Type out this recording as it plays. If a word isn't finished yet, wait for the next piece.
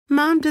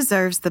Mom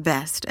deserves the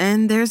best,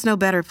 and there's no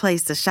better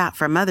place to shop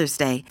for Mother's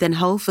Day than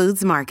Whole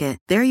Foods Market.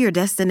 They're your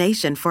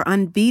destination for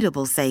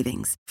unbeatable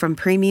savings, from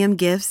premium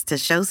gifts to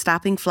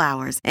show-stopping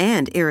flowers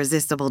and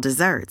irresistible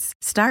desserts.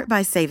 Start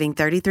by saving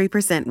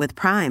 33% with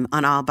Prime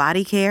on all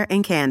body care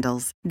and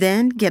candles.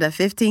 Then get a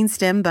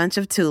 15-stem bunch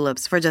of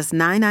tulips for just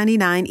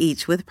 $9.99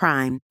 each with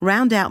Prime.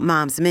 Round out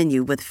Mom's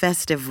menu with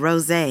festive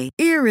rosé,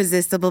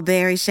 irresistible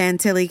berry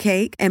chantilly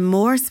cake, and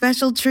more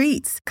special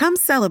treats. Come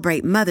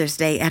celebrate Mother's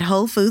Day at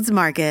Whole Foods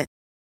Market.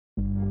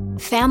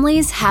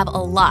 Families have a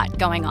lot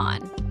going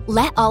on.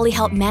 Let Ollie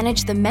help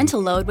manage the mental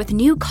load with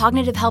new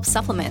cognitive help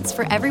supplements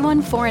for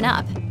everyone 4 and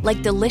up,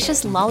 like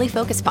delicious Lolly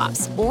Focus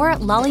Pops or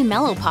Lolly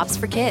Mellow Pops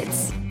for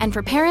kids. And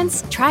for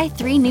parents, try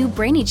 3 new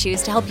Brainy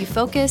Chews to help you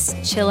focus,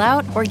 chill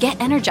out, or get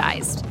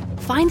energized.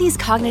 Find these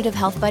cognitive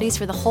health buddies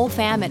for the whole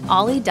fam at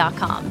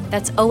ollie.com.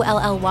 That's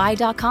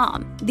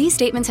OLLY.com. These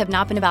statements have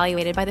not been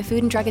evaluated by the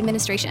Food and Drug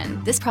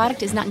Administration. This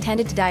product is not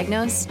intended to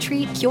diagnose,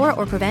 treat, cure,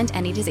 or prevent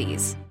any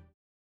disease.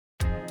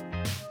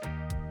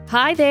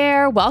 Hi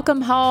there,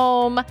 welcome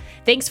home.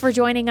 Thanks for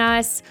joining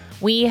us.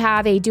 We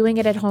have a Doing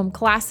It at Home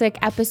Classic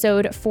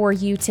episode for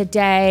you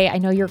today. I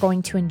know you're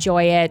going to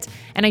enjoy it.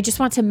 And I just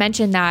want to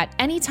mention that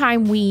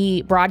anytime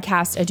we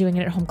broadcast a Doing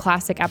It at Home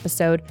Classic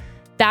episode,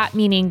 that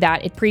meaning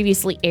that it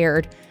previously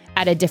aired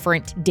at a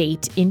different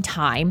date in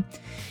time,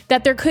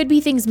 that there could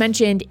be things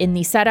mentioned in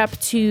the setup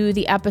to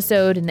the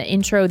episode, in the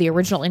intro, the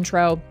original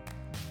intro,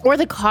 or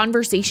the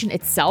conversation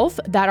itself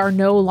that are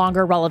no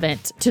longer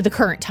relevant to the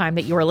current time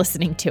that you are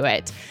listening to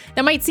it.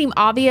 That might seem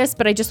obvious,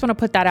 but I just want to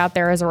put that out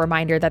there as a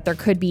reminder that there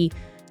could be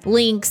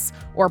links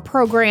or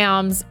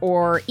programs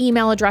or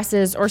email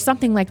addresses or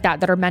something like that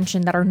that are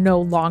mentioned that are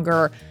no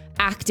longer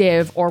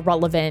active or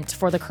relevant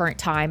for the current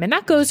time. And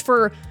that goes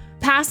for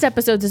past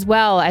episodes as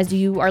well. As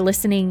you are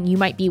listening, you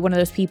might be one of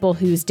those people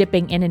who's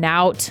dipping in and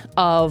out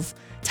of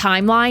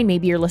timeline.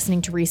 Maybe you're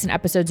listening to recent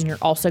episodes and you're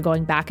also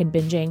going back and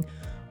binging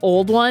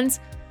old ones.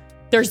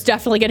 There's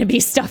definitely going to be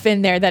stuff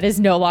in there that is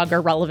no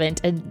longer relevant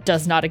and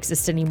does not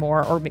exist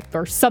anymore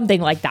or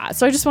something like that.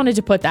 So I just wanted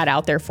to put that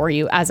out there for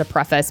you as a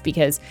preface,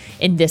 because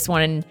in this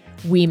one,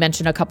 we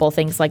mentioned a couple of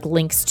things like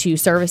links to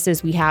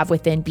services we have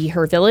within Be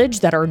Her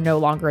Village that are no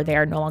longer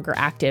there, no longer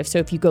active. So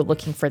if you go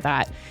looking for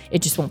that,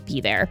 it just won't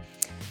be there.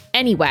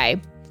 Anyway,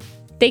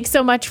 thanks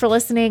so much for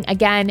listening.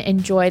 Again,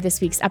 enjoy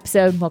this week's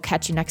episode. We'll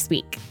catch you next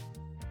week.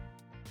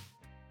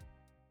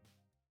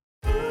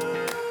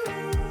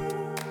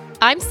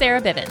 I'm Sarah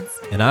Bivens.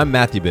 And I'm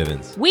Matthew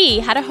Bivens. We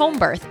had a home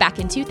birth back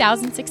in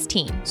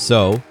 2016.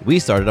 So we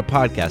started a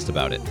podcast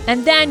about it.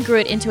 And then grew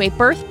it into a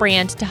birth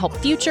brand to help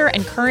future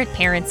and current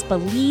parents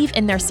believe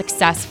in their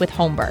success with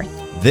home birth.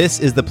 This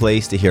is the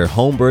place to hear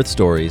home birth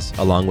stories,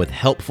 along with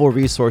helpful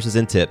resources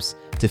and tips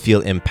to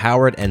feel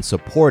empowered and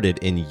supported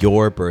in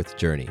your birth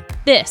journey.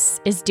 This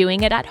is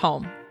Doing It at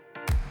Home.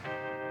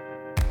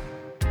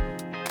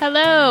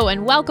 Hello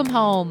and welcome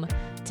home.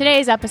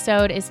 Today's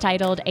episode is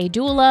titled A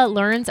Doula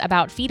Learns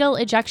About Fetal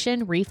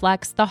Ejection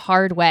Reflex the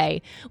Hard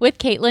Way with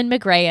Caitlin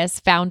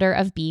McGrayus, founder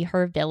of Be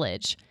Her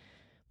Village.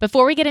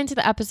 Before we get into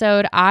the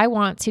episode, I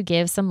want to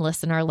give some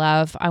listener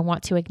love. I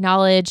want to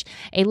acknowledge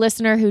a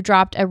listener who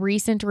dropped a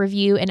recent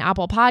review in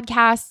Apple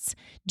Podcasts,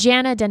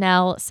 Jana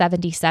Donnell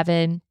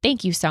 77.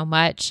 Thank you so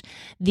much.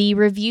 The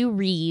review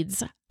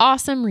reads,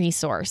 "Awesome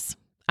resource.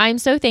 I'm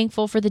so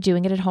thankful for the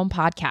Doing It at Home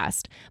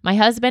podcast. My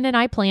husband and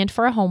I planned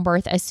for a home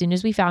birth as soon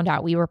as we found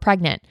out we were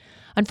pregnant.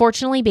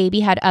 Unfortunately, baby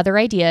had other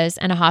ideas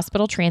and a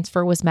hospital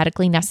transfer was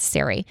medically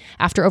necessary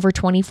after over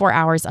 24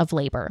 hours of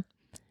labor.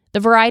 The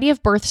variety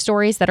of birth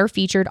stories that are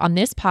featured on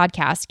this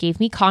podcast gave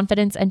me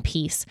confidence and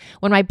peace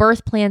when my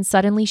birth plan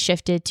suddenly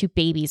shifted to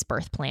baby's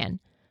birth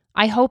plan.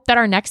 I hope that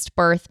our next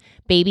birth,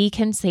 baby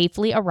can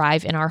safely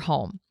arrive in our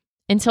home.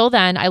 Until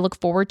then, I look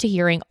forward to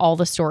hearing all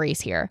the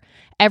stories here.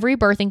 Every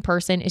birthing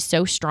person is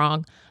so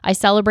strong. I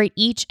celebrate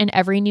each and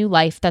every new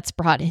life that's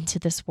brought into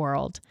this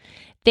world.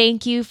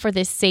 Thank you for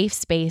this safe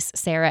space,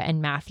 Sarah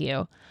and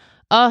Matthew."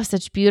 Oh,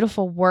 such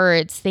beautiful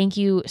words. Thank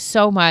you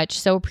so much.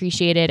 So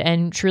appreciated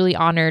and truly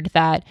honored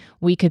that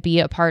we could be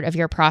a part of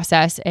your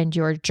process and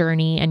your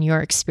journey and your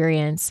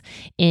experience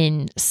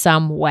in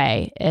some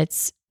way.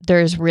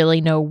 There's really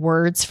no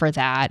words for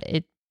that.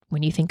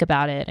 When you think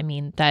about it, I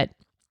mean, that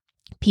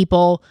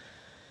people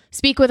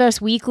speak with us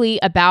weekly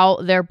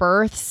about their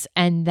births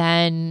and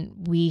then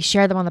we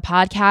share them on the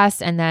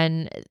podcast, and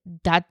then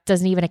that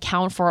doesn't even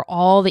account for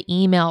all the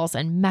emails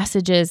and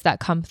messages that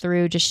come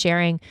through just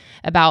sharing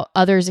about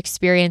others'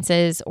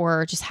 experiences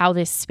or just how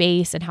this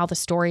space and how the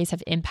stories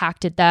have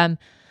impacted them.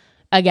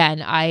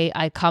 Again,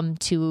 I come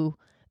to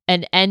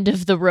an end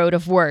of the road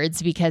of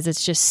words because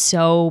it's just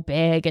so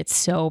big. It's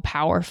so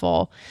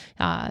powerful.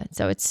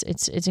 So it's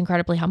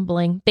incredibly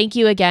humbling. Thank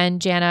you again,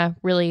 Jana.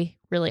 Really,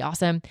 really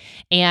awesome.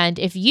 And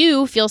if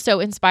you feel so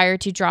inspired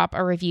to drop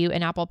a review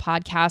in Apple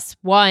Podcasts,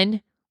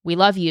 1, we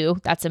love you.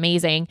 That's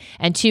amazing.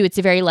 And 2, it's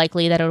very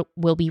likely that it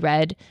will be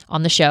read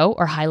on the show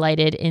or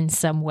highlighted in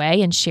some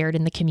way and shared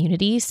in the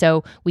community.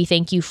 So we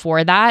thank you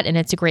for that. And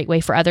it's a great way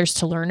for others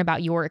to learn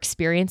about your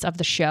experience of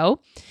the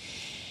show.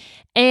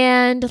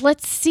 And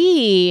let's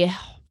see,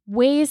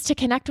 ways to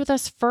connect with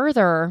us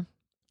further.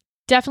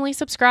 Definitely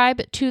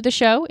subscribe to the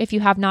show if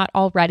you have not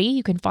already.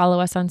 You can follow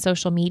us on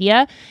social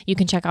media. You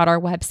can check out our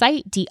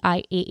website,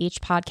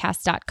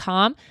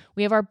 diahpodcast.com.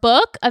 We have our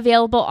book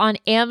available on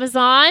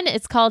Amazon.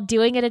 It's called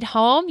Doing It at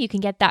Home. You can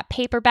get that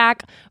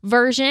paperback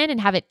version and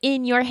have it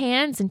in your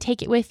hands and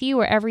take it with you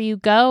wherever you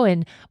go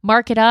and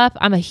mark it up.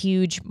 I'm a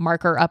huge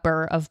marker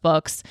upper of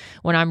books.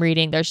 When I'm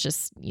reading, there's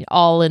just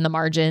all in the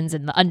margins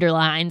and the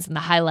underlines and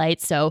the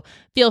highlights. So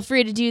feel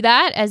free to do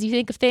that as you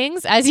think of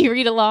things, as you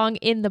read along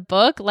in the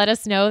book. Let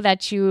us know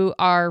that you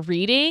are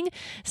reading.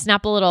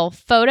 Snap a little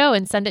photo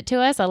and send it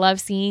to us. I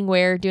love seeing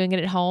where Doing It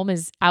at Home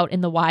is out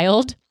in the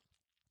wild.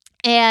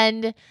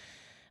 And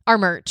our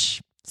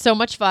merch. So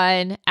much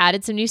fun.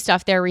 Added some new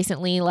stuff there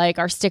recently, like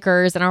our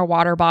stickers and our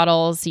water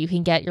bottles. So you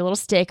can get your little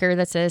sticker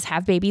that says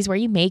have babies where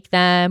you make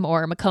them,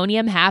 or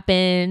Meconium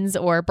happens,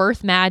 or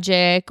birth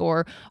magic,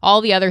 or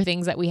all the other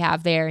things that we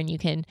have there. And you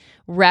can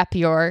rep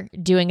your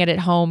Doing It at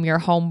Home, your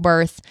home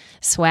birth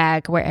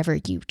swag wherever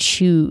you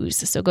choose.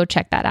 So go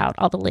check that out.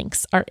 All the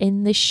links are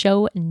in the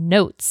show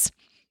notes.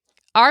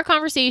 Our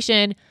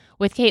conversation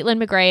with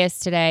Caitlin Megraeus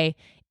today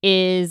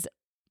is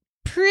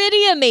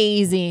pretty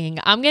amazing.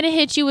 I'm going to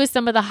hit you with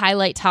some of the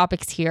highlight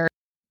topics here.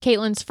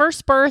 Caitlin's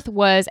first birth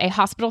was a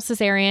hospital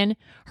cesarean.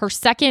 Her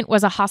second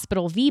was a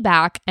hospital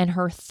VBAC, and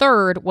her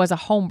third was a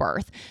home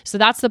birth. So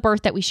that's the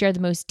birth that we share the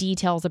most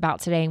details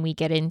about today and we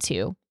get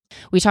into.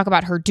 We talk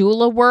about her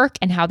doula work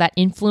and how that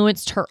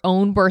influenced her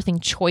own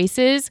birthing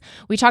choices.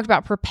 We talked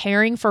about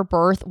preparing for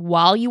birth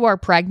while you are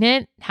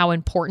pregnant, how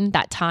important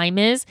that time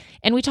is.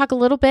 And we talk a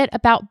little bit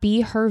about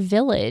Be Her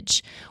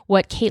Village,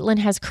 what Caitlin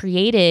has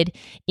created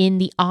in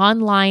the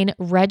online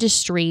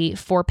registry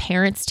for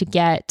parents to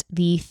get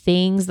the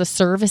things, the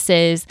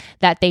services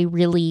that they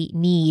really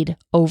need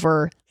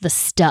over the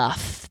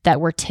stuff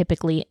that we're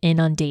typically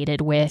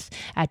inundated with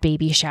at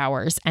baby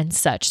showers and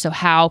such. So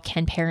how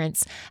can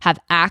parents have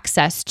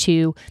access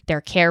to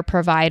their care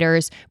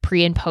providers,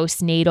 pre and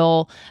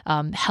postnatal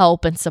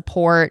help and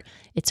support?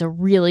 It's a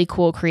really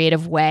cool,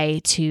 creative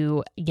way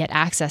to get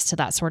access to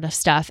that sort of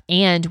stuff.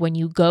 And when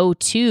you go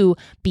to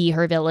Be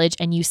Her Village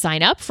and you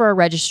sign up for a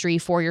registry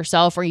for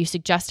yourself, or you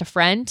suggest a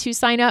friend to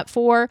sign up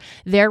for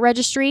their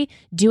registry,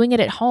 Doing It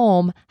at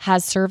Home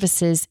has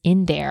services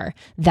in there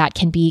that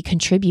can be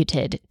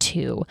contributed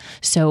to.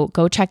 So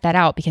go check that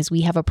out, because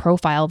we have a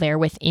profile there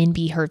within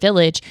Be Her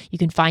Village. You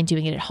can find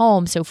Doing It at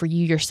Home. So for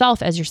you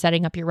yourself, as you're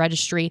setting up your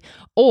registry,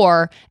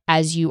 or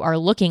as you are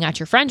looking at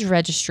your friend's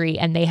registry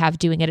and they have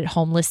Doing It at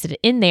Home listed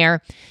in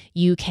there,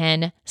 you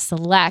can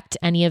select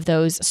any of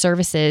those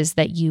services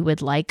that you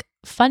would like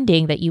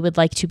funding, that you would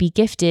like to be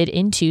gifted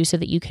into, so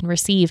that you can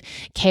receive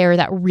care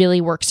that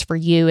really works for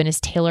you and is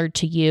tailored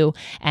to you.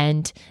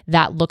 And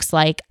that looks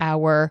like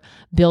our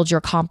Build Your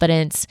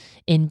Confidence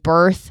in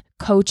Birth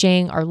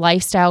coaching, our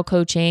lifestyle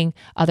coaching,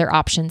 other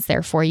options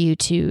there for you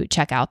to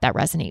check out that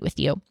resonate with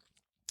you.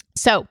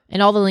 So,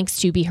 and all the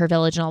links to Be Her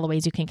Village and all the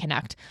ways you can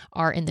connect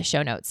are in the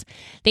show notes.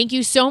 Thank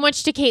you so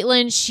much to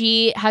Caitlin.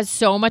 She has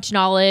so much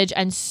knowledge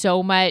and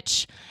so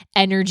much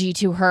energy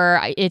to her.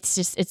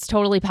 It's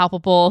totally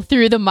palpable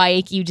through the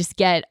mic. You just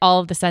get all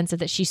of the sense of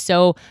that she's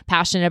so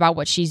passionate about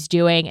what she's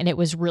doing. And it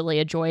was really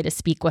a joy to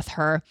speak with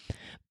her.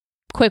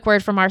 Quick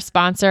word from our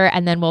sponsor,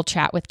 and then we'll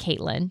chat with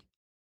Caitlin.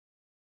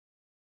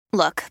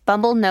 Look,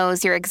 Bumble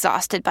knows you're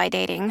exhausted by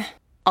dating.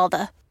 All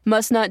the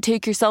must not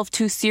take yourself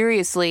too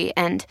seriously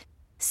and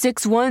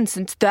 6'1"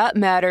 since that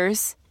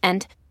matters.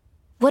 And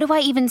what do I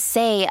even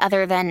say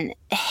other than,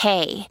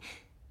 hey?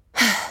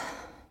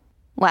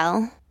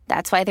 Well,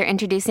 that's why they're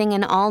introducing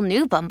an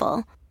all-new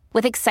Bumble,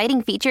 with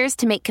exciting features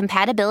to make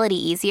compatibility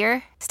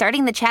easier,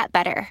 starting the chat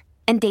better,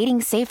 and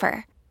dating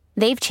safer.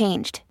 They've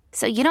changed,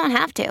 so you don't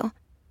have to.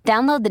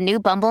 Download the new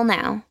Bumble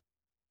now.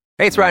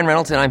 Hey, it's Ryan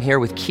Reynolds, and I'm here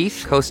with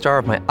Keith, co-star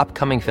of my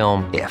upcoming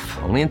film, If,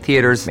 only in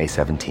theaters May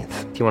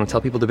 17th. Do you want to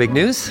tell people the big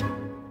news?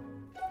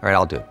 All right,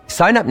 I'll do it.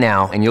 Sign up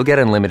now and you'll get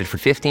unlimited for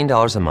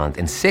 $15 a month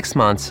and 6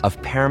 months of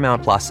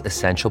Paramount Plus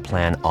Essential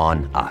Plan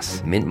on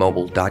us.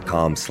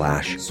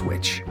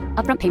 MintMobile.com/switch.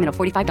 Upfront payment of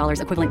 $45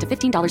 equivalent to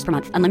 $15 per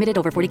month. Unlimited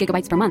over 40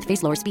 gigabytes per month.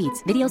 Face lower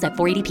speeds. Videos at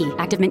 480p.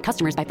 Active Mint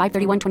customers by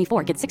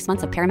 531.24 get 6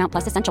 months of Paramount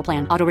Plus Essential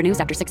Plan. Auto renews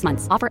after 6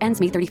 months. Offer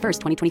ends May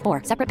 31st,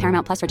 2024. Separate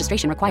Paramount Plus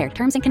registration required.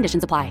 Terms and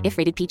conditions apply if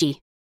rated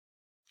PG.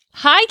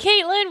 Hi,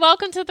 Caitlin.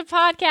 Welcome to the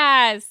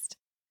podcast.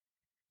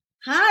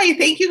 Hi,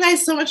 thank you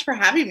guys so much for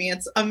having me.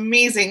 It's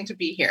amazing to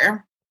be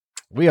here.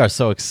 We are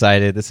so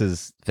excited. This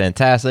is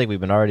fantastic. We've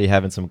been already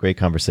having some great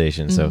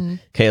conversations. So,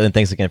 Caitlin,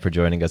 thanks again for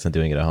joining us and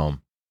Doing It at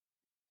Home.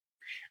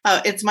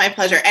 It's my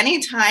pleasure.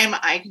 Anytime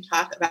I can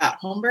talk about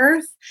home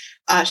birth,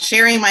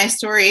 sharing my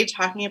story,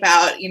 talking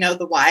about,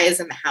 the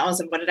whys and the hows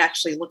and what it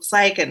actually looks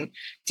like and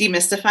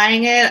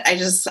demystifying it,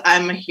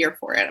 I'm here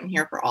for it. I'm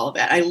here for all of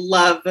it. I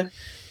love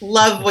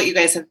what you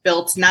guys have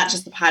built, not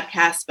just the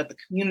podcast, but the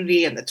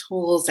community and the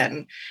tools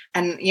and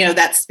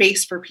that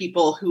space for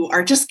people who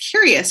are just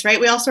curious, right?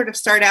 We all sort of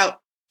start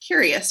out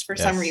curious for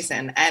some Yes.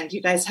 reason. And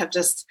you guys have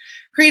just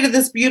created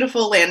this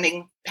beautiful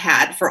landing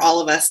pad for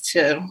all of us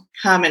to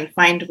come and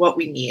find what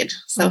we need.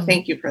 So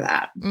thank you for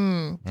that.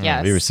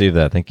 Yes. We received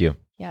that. Thank you.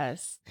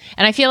 Yes.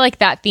 And I feel like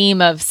that theme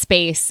of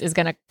space is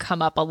going to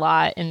come up a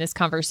lot in this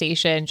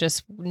conversation,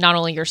 just not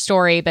only your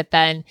story, but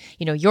then,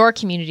 your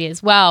community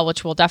as well,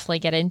 which we'll definitely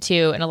get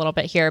into in a little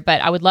bit here.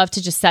 But I would love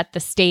to just set the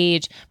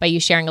stage by you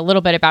sharing a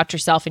little bit about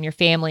yourself and your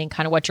family and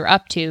kind of what you're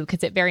up to,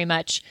 because it very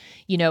much,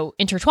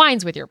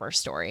 intertwines with your birth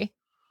story.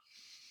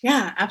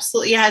 Yeah,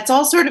 absolutely. Yeah, it's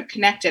all sort of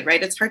connected,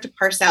 right? It's hard to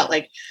parse out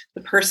like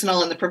the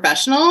personal and the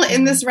professional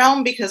in this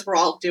realm because we're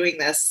all doing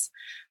this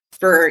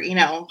for,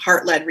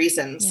 heart-led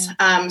reasons.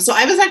 Yeah. So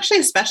I was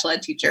actually a special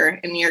ed teacher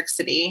in New York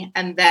City.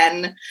 And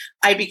then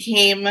I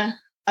became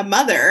a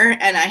mother,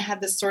 and I had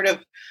this sort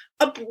of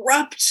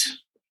abrupt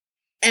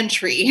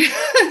entry,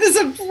 this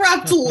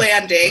abrupt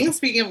landing,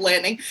 speaking of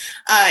landing,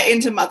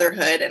 into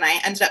motherhood. And I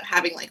ended up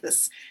having like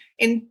this,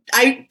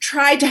 I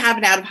tried to have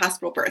an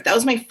out-of-hospital birth. That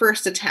was my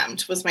first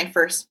attempt, was my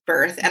first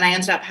birth. And I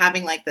ended up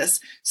having like this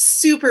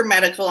super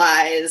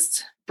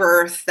medicalized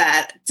birth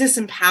that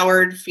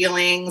disempowered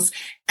feelings,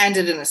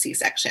 ended in a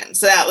C-section.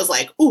 So that was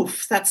like,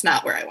 oof, that's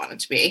not where I wanted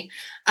to be.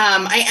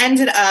 I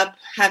ended up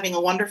having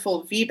a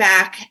wonderful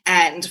VBAC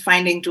and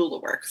finding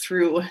doula work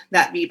through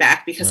that VBAC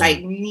because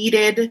I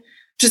needed,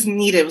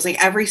 it was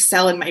like every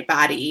cell in my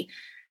body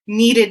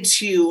needed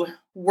to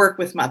work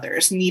with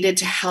mothers, needed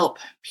to help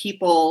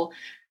people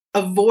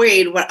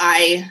avoid what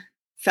I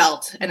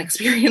felt and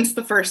experienced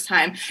the first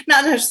time.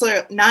 Not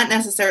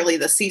necessarily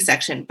the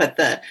C-section, but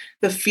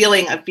the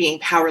feeling of being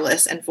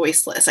powerless and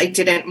voiceless. I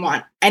didn't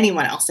want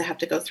anyone else to have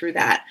to go through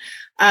that.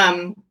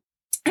 And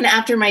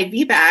after my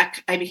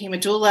VBAC, I became a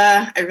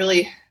doula. I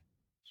really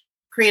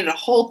created a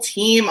whole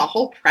team, a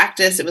whole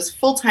practice. It was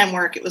full-time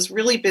work. It was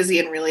really busy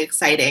and really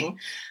exciting.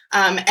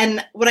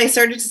 And what I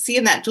started to see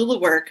in that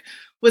doula work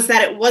was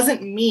that it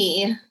wasn't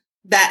me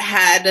that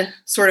had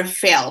sort of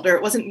failed, or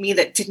it wasn't me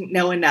that didn't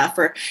know enough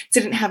or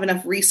didn't have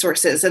enough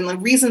resources. And the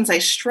reasons I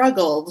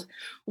struggled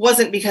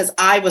wasn't because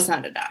I was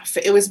not enough.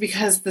 It was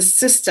because the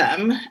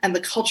system and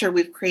the culture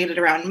we've created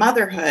around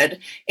motherhood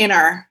in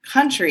our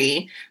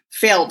country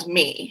failed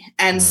me.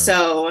 And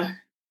so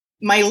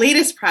my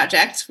latest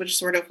project, which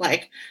sort of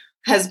like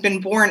has been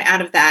born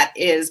out of that,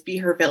 is Be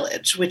Her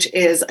Village, which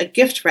is a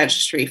gift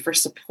registry for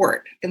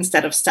support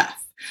instead of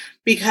stuff.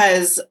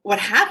 Because what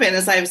happened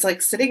is I was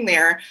like sitting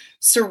there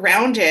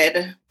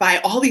surrounded by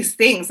all these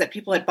things that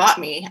people had bought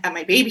me at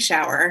my baby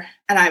shower,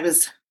 and I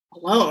was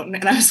alone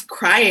and I was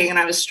crying and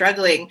I was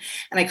struggling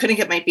and I couldn't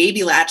get my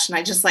baby latch, and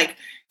I just like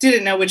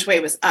didn't know which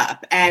way was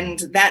up. And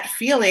that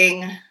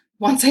feeling,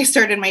 once I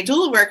started my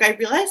doula work, I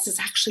realized is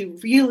actually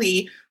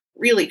really,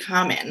 really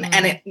common.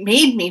 And it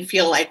made me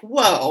feel like,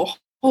 whoa,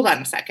 hold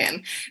on a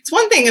second. It's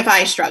one thing if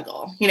I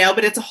struggle,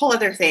 but it's a whole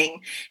other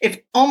thing if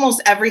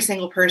almost every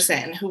single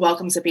person who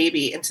welcomes a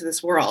baby into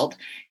this world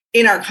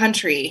in our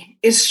country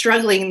is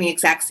struggling in the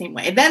exact same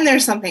way. Then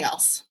there's something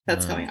else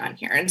that's going on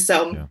here. And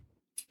so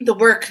the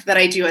work that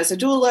I do as a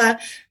doula,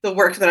 the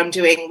work that I'm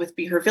doing with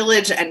Be Her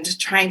Village and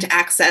trying to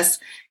access,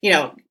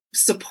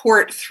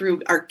 support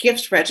through our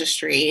gift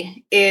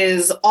registry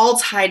is all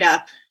tied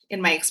up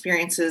in my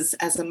experiences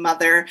as a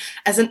mother,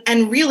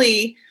 and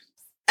really,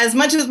 as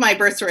much as my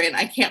birth story, and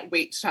I can't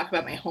wait to talk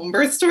about my home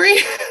birth story,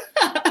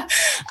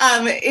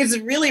 is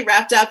really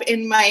wrapped up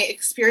in my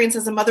experience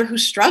as a mother who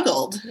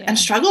struggled and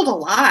struggled a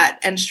lot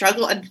and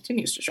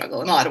continues to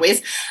struggle in a lot of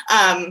ways.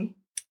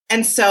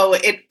 And so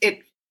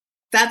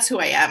that's who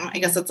I am. I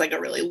guess it's like a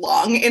really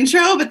long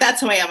intro, but that's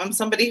who I am. I'm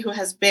somebody who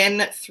has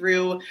been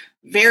through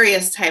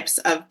various types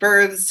of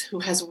births, who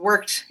has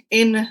worked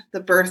in the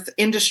birth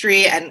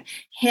industry and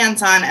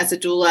hands-on as a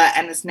doula,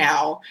 and is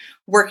now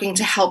working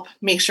to help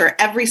make sure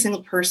every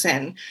single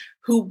person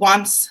who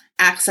wants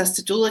access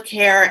to doula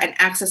care and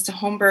access to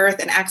home birth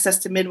and access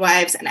to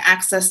midwives and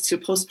access to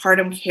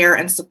postpartum care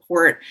and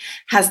support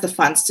has the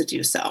funds to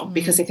do so,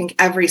 because I think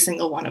every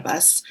single one of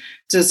us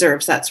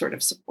deserves that sort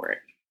of support.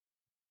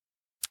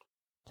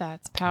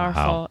 That's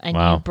powerful. And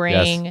you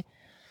bring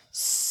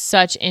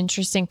such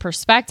interesting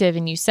perspective.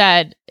 And you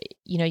said,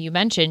 you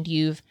mentioned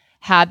you've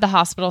had the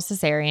hospital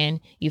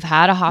cesarean, you've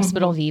had a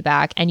hospital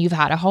VBAC, and you've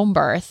had a home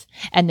birth.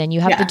 And then you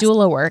have the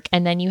doula work.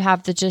 And then you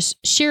have the just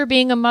sheer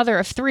being a mother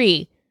of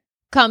three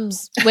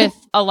comes with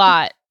a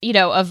lot,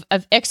 of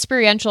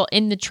experiential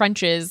in the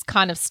trenches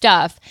kind of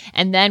stuff.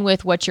 And then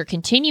with what you're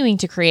continuing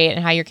to create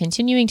and how you're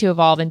continuing to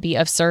evolve and be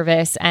of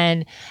service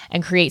and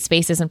create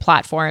spaces and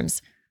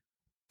platforms.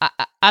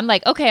 I'm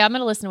like, okay, I'm going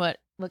to listen to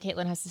what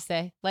Caitlin has to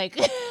say. Like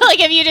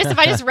if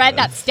I just read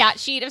that stat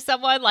sheet of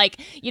someone, like,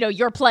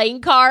 your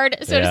playing card,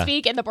 so to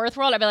speak, in the birth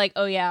world, I'd be like,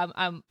 oh yeah,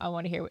 I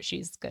want to hear what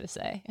she's going to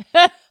say.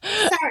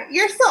 Sarah,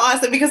 you're so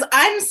awesome, because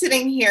I'm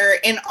sitting here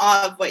in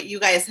awe of what you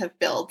guys have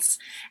built.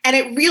 And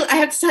I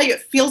have to tell you,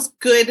 it feels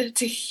good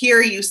to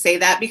hear you say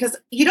that, because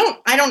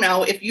I don't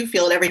know if you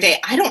feel it every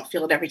day. I don't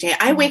feel it every day.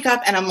 I wake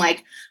up and I'm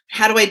like,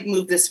 how do I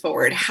move this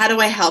forward? How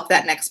do I help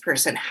that next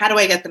person? How do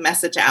I get the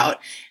message out?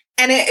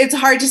 And it's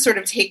hard to sort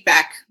of take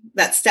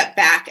that step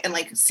back and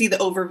like see the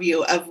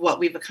overview of what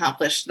we've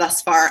accomplished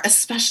thus far,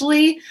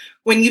 especially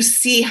when you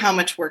see how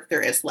much work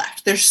there is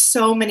left. There's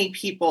so many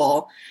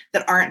people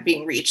that aren't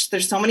being reached.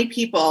 There's so many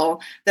people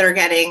that are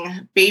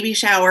getting baby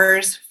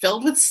showers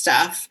filled with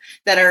stuff,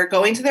 that are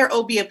going to their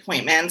OB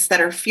appointments, that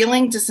are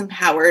feeling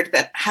disempowered,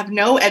 that have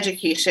no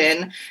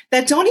education,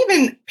 that don't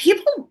even,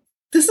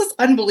 this is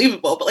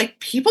unbelievable, but like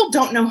people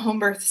don't know home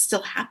birth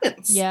still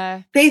happens.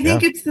 Yeah. They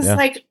think it's this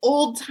like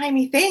old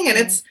timey thing. And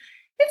it's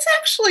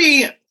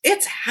actually,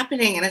 it's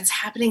happening and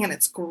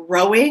it's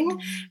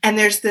growing. And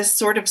there's this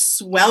sort of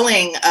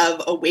swelling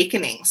of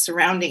awakening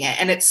surrounding it.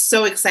 And it's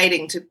so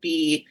exciting to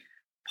be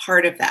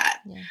part of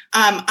that. Yeah.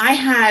 I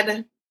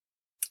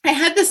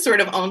had this sort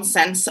of own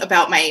sense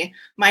about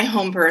my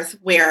home birth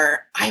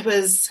where I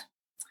was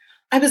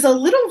a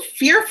little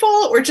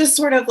fearful, or just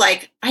sort of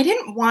like, I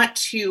didn't want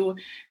to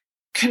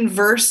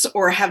converse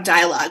or have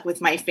dialogue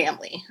with my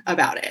family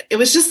about it. It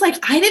was just like,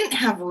 I didn't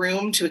have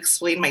room to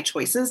explain my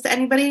choices to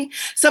anybody.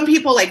 Some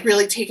people like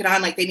really take it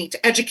on, like they need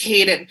to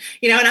educate and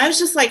I was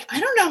just like, I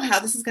don't know how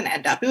this is going to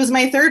end up. It was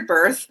my third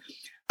birth.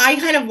 I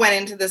kind of went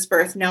into this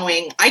birth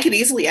knowing I could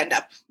easily end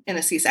up in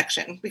a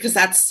C-section, because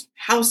that's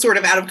how sort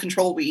of out of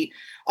control we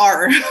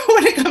are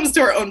when it comes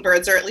to our own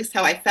births, or at least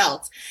how I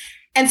felt.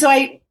 And so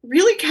I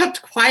really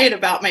kept quiet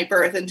about my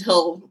birth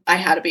until I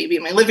had a baby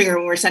in my living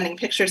room. We were sending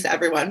pictures to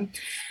everyone.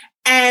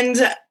 And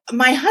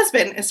my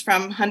husband is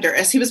from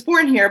Honduras. He was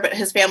born here, but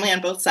his family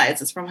on both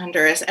sides is from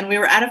Honduras. And we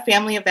were at a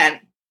family event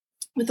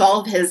with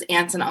all of his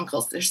aunts and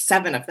uncles. There's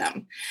 7 of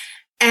them.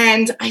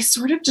 And I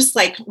sort of just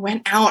like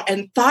went out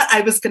and thought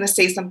I was going to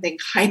say something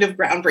kind of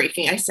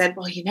groundbreaking. I said,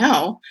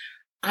 well,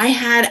 I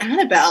had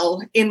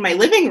Annabelle in my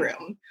living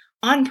room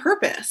on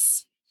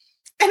purpose.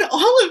 And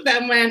all of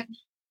them went,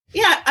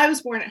 yeah, I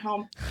was born at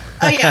home.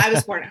 Oh yeah, I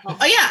was born at home.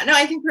 Oh yeah, no,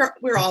 I think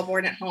we're all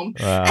born at home.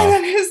 Wow. And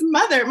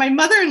then my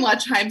mother-in-law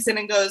chimes in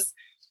and goes,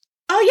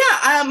 oh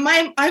yeah,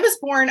 I was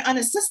born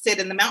unassisted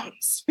in the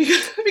mountains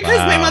because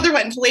wow. My mother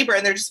went into labor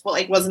and there just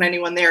wasn't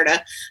anyone there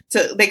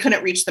to they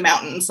couldn't reach the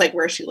mountains like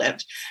where she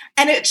lived.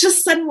 And it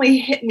just suddenly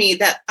hit me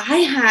that I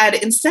had,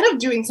 instead of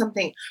doing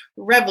something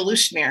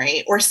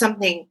revolutionary or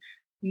something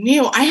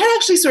new, I had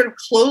actually sort of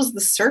closed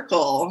the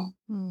circle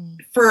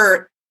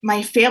for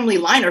my family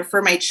line, or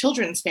for my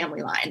children's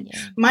family line.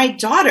 Yeah. My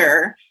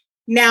daughter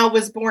now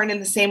was born in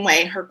the same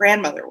way her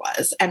grandmother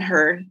was, and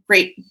her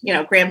great,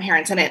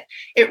 grandparents. And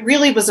it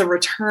really was a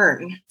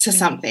return to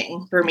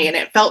something for me. And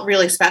it felt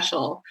really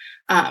special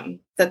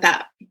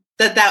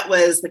that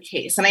was the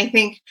case. And I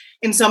think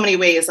in so many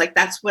ways, like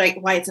that's why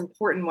it's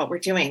important what we're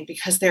doing,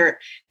 because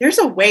there's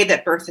a way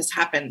that birth has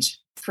happened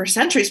for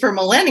centuries, for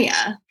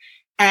millennia.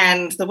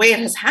 And the way it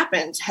has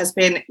happened has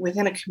been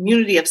within a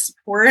community of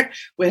support,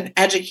 with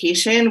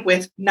education,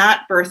 with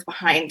not birth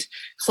behind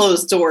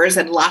closed doors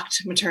and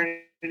locked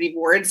maternity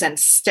wards and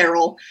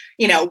sterile,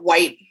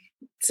 white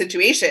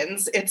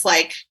situations. It's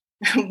like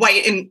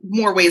white in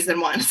more ways than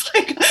one. It's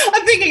like,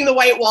 I'm thinking the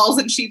white walls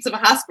and sheets of a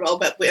hospital,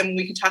 but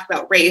we can talk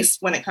about race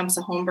when it comes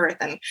to home birth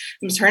and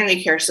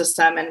maternity care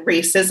system and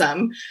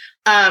racism.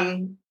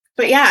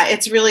 But yeah,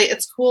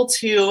 it's cool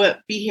to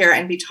be here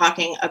and be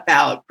talking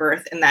about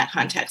birth in that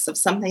context of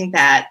something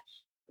that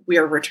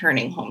we're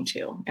returning home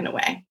to in a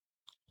way.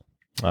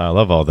 I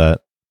love all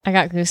that. I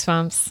got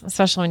goosebumps,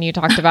 especially when you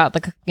talked about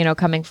the,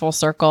 coming full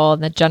circle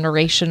and the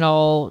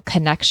generational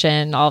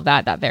connection, all of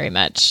that very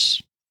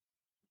much.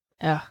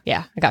 Oh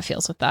yeah, I got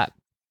feels with that.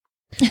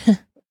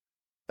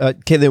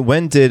 Caitlin,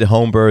 when did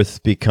home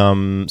birth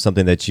become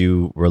something that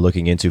you were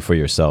looking into for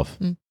yourself?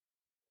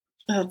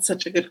 Oh, that's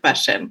such a good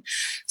question.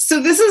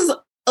 So this is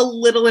a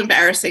little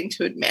embarrassing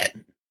to admit,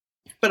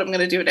 but I'm going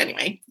to do it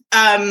anyway.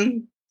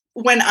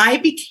 When I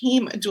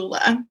became a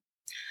doula,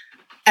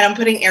 and I'm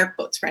putting air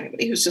quotes for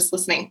anybody who's just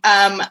listening,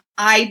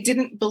 I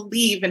didn't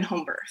believe in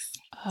home birth.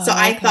 So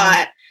I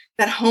thought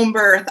that home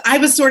birth, I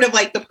was sort of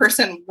like the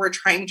person we're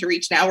trying to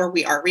reach now, or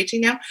we are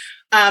reaching now.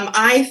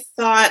 I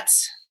thought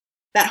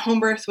that home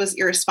birth was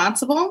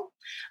irresponsible.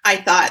 I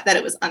thought that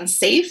it was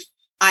unsafe.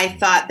 I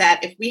thought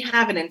that if we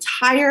have an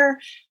entire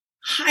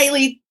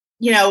highly,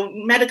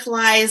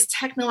 medicalized,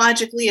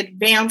 technologically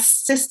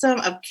advanced system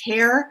of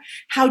care,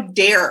 how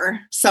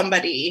dare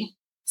somebody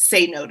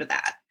say no to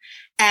that?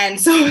 And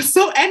so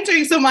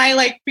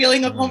my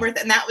feeling of home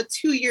birth, and that was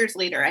 2 years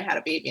later, I had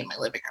a baby in my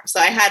living room. So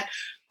I had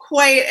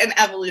quite an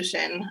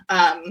evolution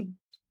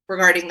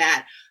regarding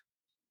that.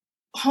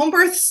 Home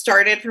birth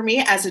started for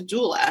me as a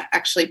doula,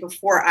 actually,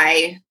 before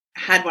I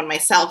had one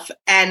myself.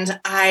 And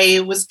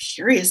I was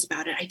curious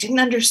about it. I didn't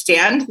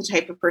understand the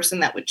type of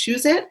person that would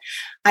choose it.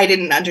 I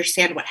didn't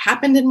understand what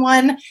happened in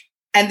one.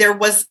 And there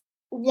was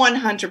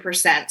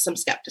 100% some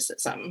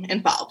skepticism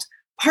involved.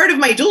 Part of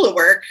my doula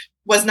work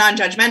was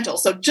non-judgmental.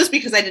 So just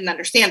because I didn't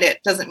understand it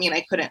doesn't mean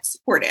I couldn't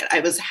support it. I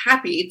was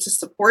happy to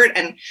support,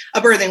 and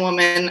a birthing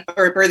woman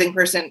or a birthing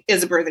person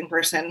is a birthing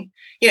person.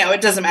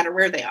 It doesn't matter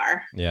where they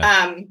are.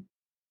 Yeah.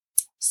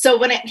 So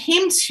when it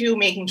came to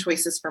making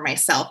choices for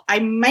myself, I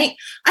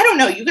don't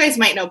know, you guys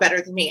might know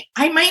better than me.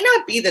 I might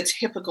not be the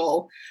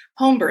typical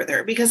home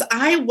birther because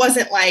I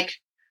wasn't like,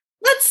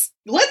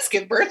 let's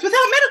give birth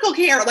without medical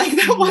care. Like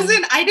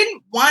I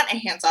didn't want a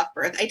hands-off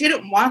birth. I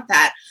didn't want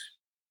that.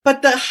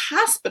 But the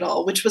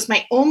hospital, which was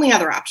my only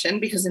other option,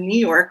 because in New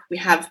York, we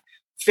have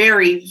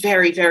very,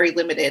 very, very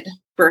limited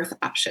birth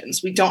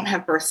options. We don't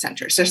have birth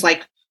centers. There's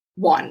like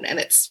one and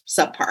it's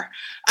subpar.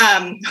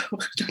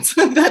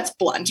 That's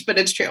blunt, but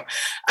it's true.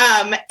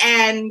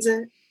 And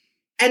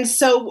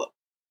so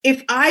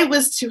if I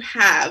was to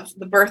have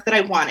the birth that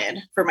I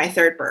wanted for my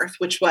third birth,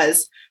 which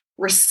was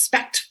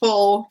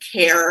respectful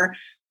care,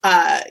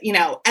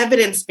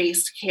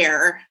 evidence-based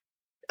care,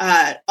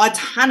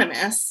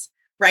 autonomous,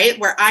 right?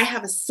 Where I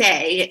have a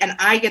say and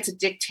I get to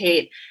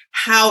dictate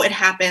how it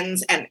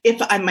happens and if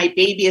my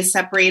baby is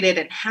separated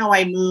and how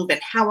I move and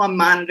how I'm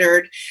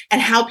monitored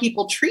and how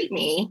people treat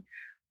me,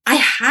 I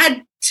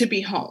had to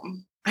be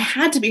home. I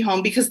had to be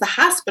home because the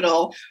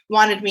hospital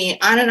wanted me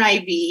on an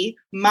IV,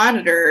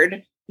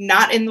 monitored,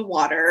 not in the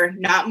water,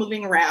 not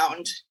moving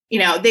around.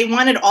 They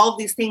wanted all of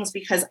these things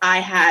because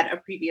I had a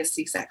previous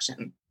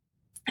C-section.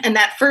 And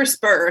that first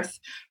birth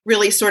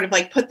really sort of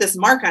like put this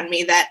mark on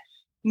me that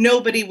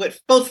nobody would,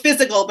 both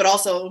physical, but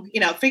also,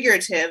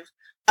 figurative,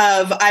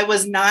 of I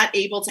was not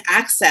able to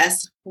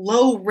access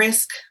low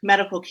risk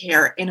medical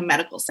care in a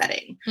medical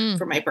setting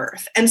for my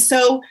birth. And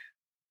so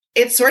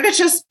it sort of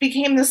just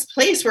became this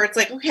place where it's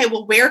like, okay,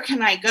 well, where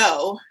can I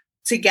go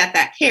to get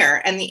that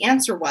care? And the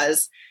answer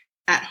was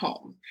at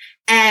home.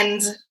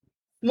 And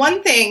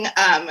one thing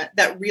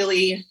that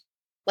really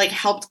like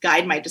helped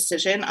guide my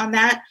decision on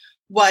that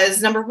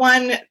was, number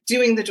one,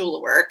 doing the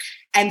doula work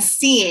and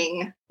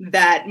seeing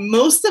that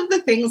most of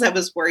the things I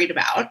was worried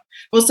about,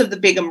 most of the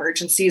big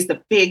emergencies,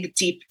 the big,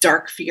 deep,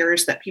 dark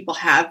fears that people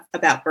have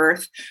about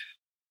birth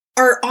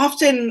are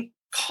often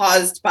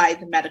caused by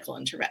the medical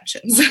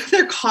interventions.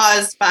 They're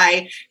caused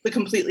by the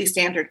completely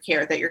standard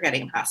care that you're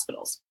getting in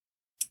hospitals.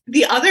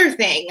 The other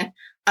thing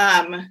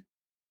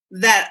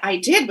that I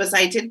did was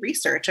I did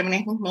research. I mean,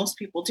 I think most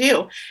people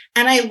do.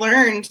 And I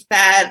learned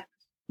that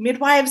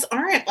midwives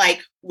aren't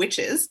like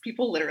witches.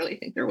 People literally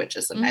think they're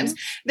witches sometimes.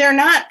 They're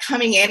not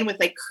coming in with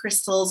like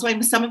crystals. I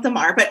mean, some of them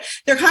are, but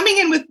they're coming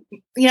in with,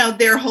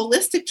 their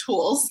holistic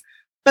tools,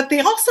 but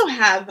they also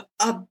have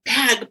a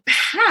bag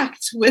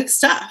packed with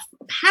stuff,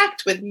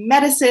 packed with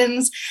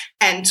medicines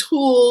and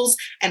tools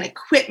and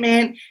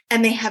equipment.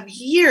 And they have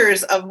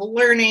years of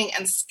learning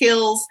and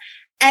skills.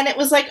 And it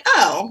was like,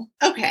 oh,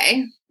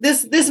 okay,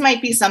 this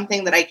might be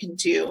something that I can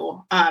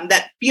do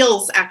that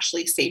feels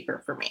actually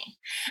safer for me.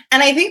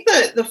 And I think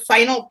the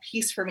final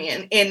piece for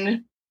me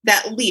in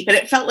that leap, and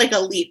it felt like a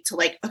leap to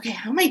like, okay,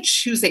 how am I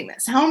choosing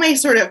this? How am I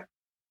sort of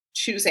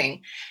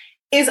choosing?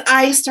 Is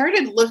I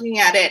started looking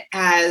at it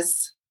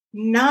as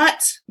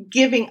not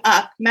giving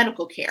up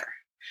medical care.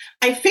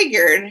 I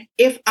figured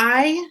if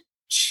I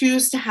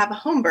choose to have a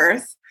home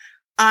birth,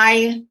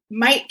 I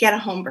might get a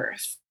home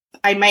birth.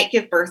 I might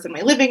give birth in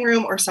my living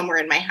room or somewhere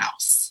in my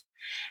house.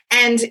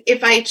 And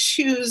if I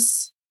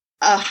choose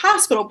a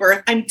hospital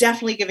birth, I'm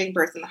definitely giving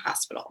birth in the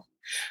hospital.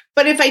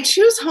 But if I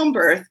choose home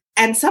birth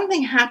and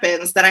something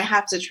happens that I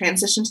have to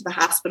transition to the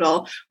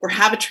hospital or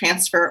have a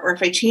transfer, or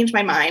if I change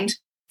my mind,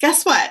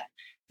 guess what?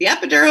 The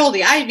epidural,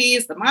 the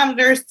IVs, the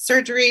monitors, the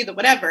surgery, the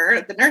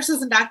whatever, the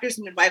nurses and doctors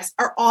and midwives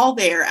are all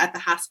there at the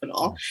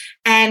hospital.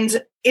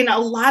 And in a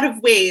lot of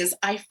ways,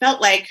 I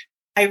felt like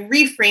I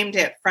reframed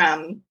it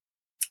from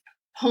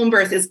home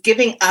birth is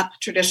giving up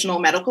traditional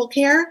medical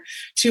care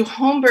to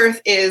home birth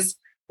is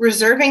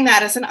reserving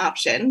that as an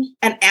option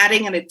and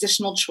adding an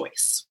additional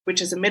choice,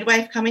 which is a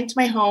midwife coming to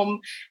my home,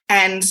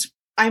 and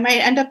I might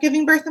end up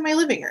giving birth in my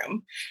living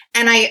room.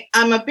 And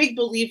I'm a big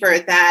believer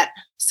that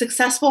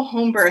successful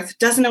home birth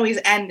doesn't always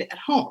end at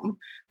home,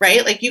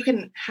 right? Like you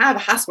can have a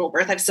hospital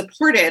birth. I've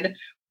supported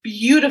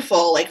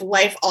beautiful, like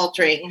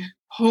life-altering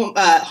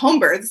home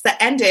births that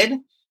ended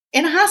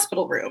in a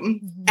hospital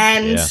room.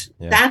 And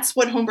that's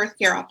what home birth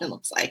care often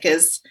looks like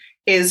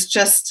is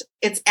just,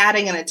 it's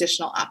adding an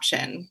additional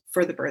option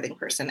for the birthing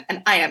person.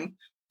 And I am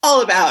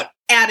all about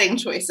adding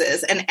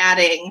choices and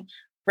adding,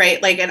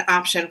 right, like an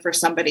option for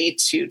somebody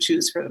to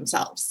choose for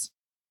themselves.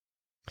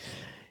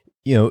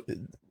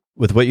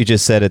 With what you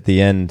just said at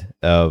the end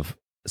of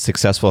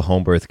successful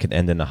home birth can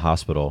end in a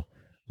hospital,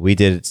 we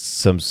did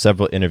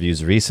several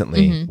interviews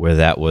recently where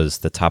that was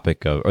the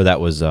topic of, or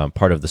that was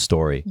part of the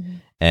story.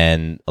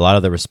 And a lot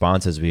of the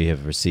responses we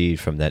have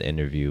received from that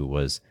interview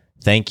was,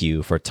 thank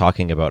you for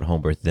talking about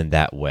home birth in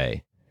that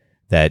way.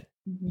 That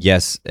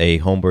yes, a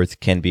home birth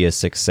can be a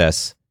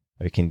success.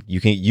 Or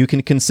you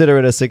can consider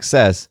it a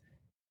success,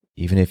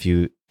 even if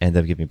you end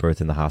up giving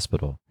birth in the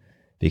hospital.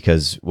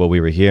 Because what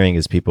we were hearing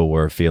is people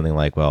were feeling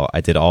like, well,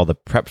 I did all the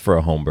prep for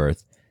a home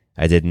birth.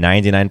 I did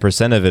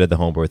 99% of it at the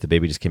home birth. The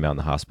baby just came out in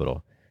the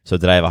hospital. So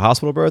did I have a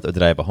hospital birth or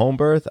did I have a home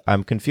birth?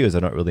 I'm confused. I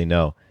don't really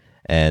know.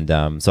 And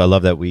so I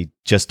love that we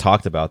just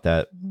talked about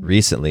that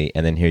recently.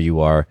 And then here you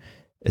are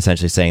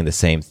essentially saying the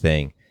same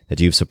thing, that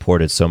you've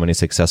supported so many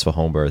successful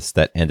home births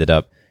that ended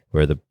up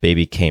where the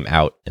baby came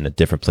out in a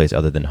different place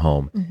other than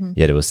home,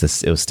 yet it was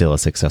still a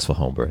successful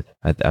home birth.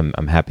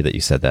 I'm happy that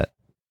you said that.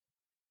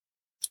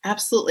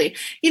 Absolutely.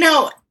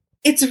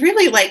 It's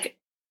really like,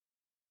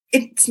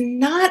 it's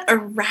not a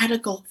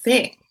radical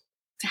thing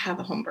to have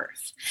a home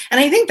birth. And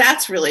I think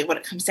that's really what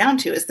it comes down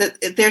to, is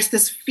that there's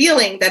this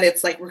feeling that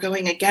it's like we're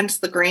going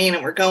against the grain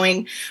and we're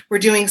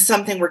doing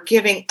something, we're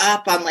giving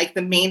up on like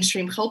the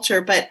mainstream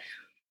culture. But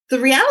the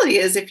reality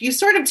is, if you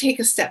sort of take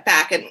a step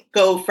back and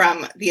go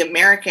from the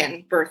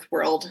American birth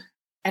world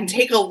and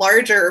take a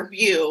larger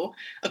view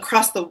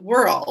across the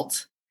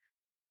world,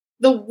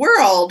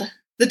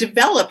 the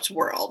developed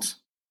world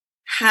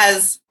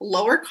has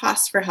lower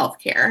costs for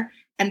healthcare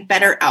and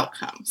better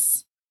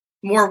outcomes.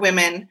 More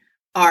women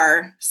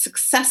are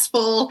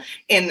successful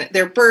in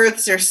their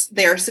births.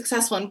 They're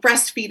successful in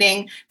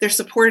breastfeeding. They're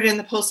supported in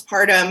the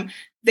postpartum.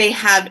 They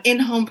have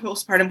in-home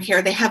postpartum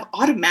care. They have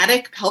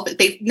automatic pelvic.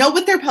 They know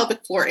what their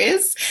pelvic floor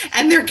is,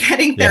 and they're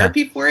getting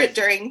therapy for it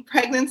during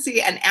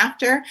pregnancy and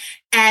after.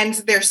 And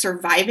they're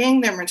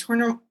surviving. Their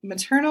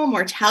maternal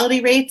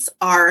mortality rates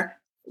are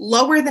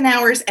lower than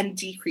ours and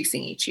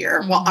decreasing each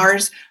year, while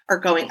ours are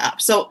going up.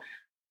 So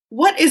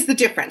what is the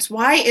difference?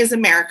 Why is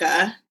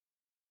America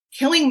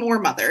killing more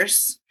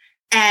mothers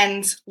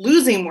and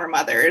losing more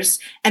mothers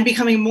and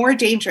becoming more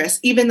dangerous,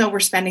 even though we're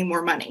spending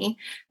more money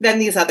than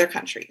these other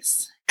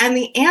countries? And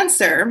the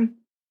answer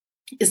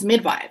is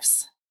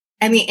midwives.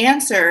 And the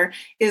answer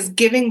is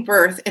giving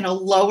birth in a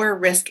lower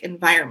risk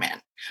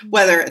environment,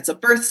 whether it's a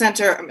birth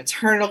center, a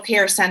maternal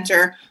care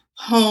center,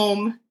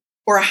 home,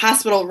 or a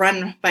hospital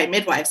run by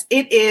midwives.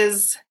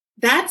 That's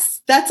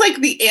like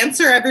the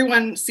answer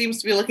everyone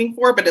seems to be looking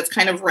for, but it's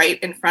kind of right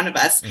in front of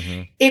us.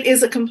 It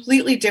is a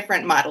completely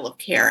different model of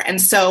care. And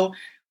so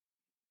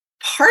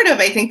part of,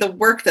 I think, the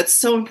work that's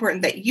so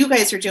important that you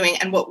guys are doing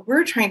and what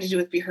we're trying to do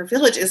with Be Her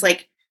Village is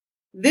like,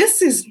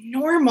 this is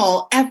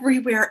normal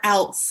everywhere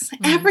else.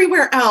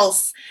 Everywhere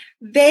else,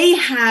 they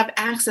have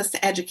access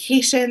to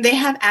education. They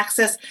have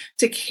access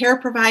to care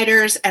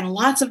providers and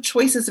lots of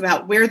choices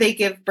about where they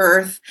give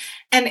birth.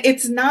 And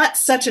it's not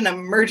such an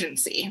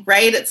emergency,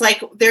 right? It's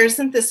like there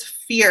isn't this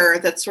fear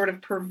that's sort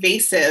of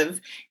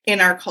pervasive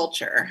in our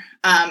culture.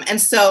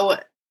 And so,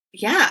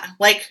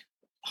 like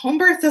home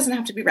birth doesn't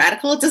have to be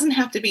radical. It doesn't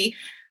have to be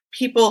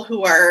people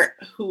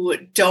who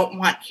don't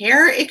want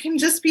care. It can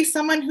just be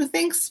someone who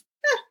thinks,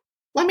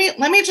 let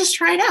me just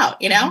try it out,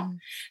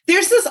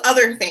 There's this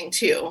other thing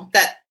too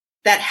that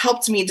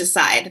helped me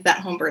decide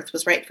that home birth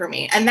was right for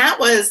me. And that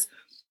was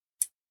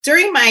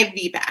during my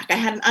VBAC. I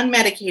had an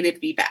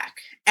unmedicated VBAC,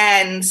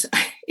 and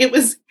it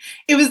was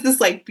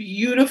this like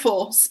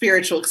beautiful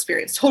spiritual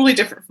experience, totally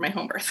different from my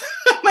home birth.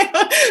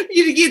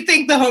 You'd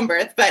think the home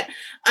birth, but,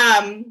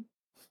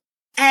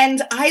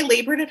 and I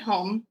labored at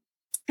home.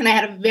 And I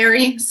had a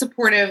very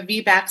supportive,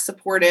 VBAC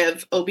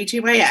supportive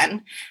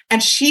OBGYN.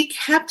 And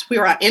we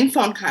were in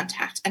phone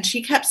contact, and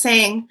she kept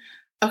saying,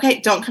 okay,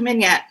 don't come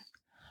in yet.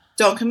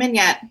 Don't come in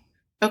yet.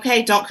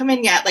 Okay, don't come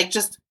in yet. Like,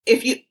 just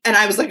and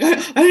I was like, I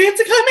need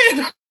to come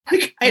in.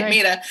 Like, I had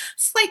made a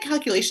slight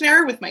calculation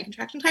error with my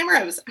contraction timer.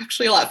 I was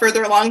actually a lot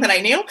further along than I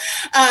knew.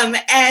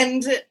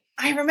 And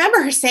I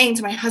remember her saying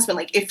to my husband,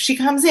 like, if she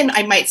comes in,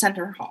 I might send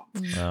her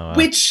home,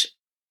 which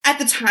at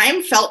the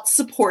time felt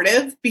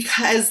supportive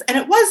and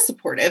it was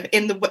supportive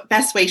in the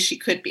best way she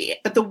could be.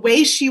 But the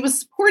way she was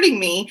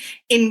supporting me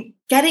in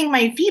getting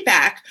my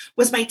VBAC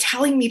was by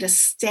telling me to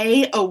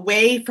stay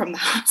away from the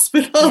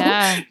hospital.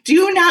 Yeah.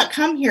 Do not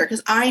come here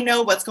because I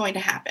know what's going to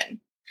happen.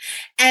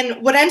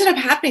 And what ended up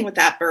happening with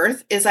that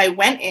birth is I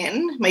went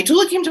in, my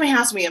doula came to my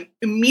house, and we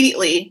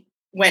immediately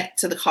went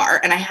to the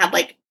car, and I had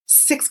like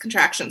 6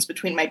 contractions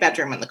between my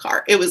bedroom and the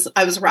car. I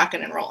was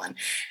rocking and rolling.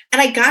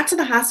 And I got to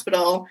the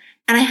hospital,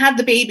 and I had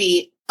the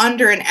baby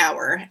under an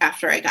hour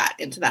after I got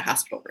into that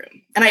hospital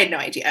room. And I had no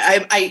idea.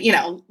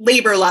 I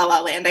labor la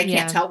la land. I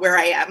can't tell where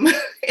I am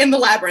in the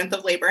labyrinth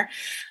of labor.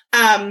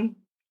 And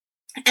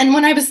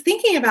when I was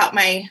thinking about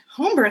my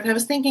home birth, I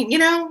was thinking,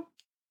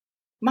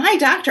 my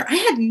doctor, I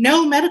had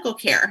no medical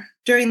care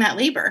during that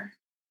labor.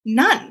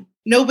 None.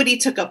 Nobody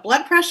took up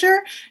blood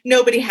pressure.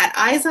 Nobody had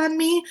eyes on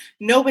me.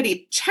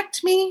 Nobody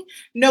checked me.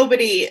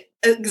 Nobody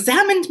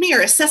examined me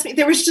or assessed me.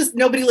 There was just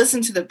nobody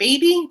listened to the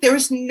baby. There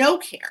was no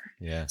care.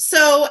 Yeah.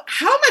 So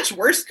how much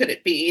worse could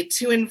it be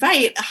to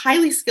invite a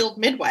highly skilled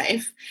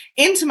midwife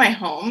into my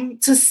home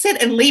to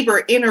sit and labor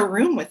in a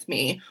room with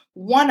me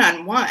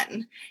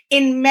one-on-one?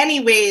 In many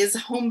ways,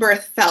 home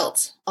birth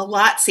felt a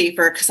lot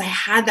safer because I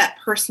had that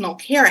personal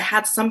care. I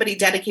had somebody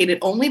dedicated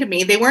only to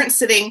me. They weren't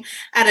sitting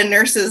at a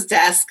nurse's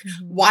desk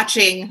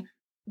watching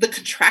the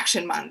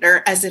contraction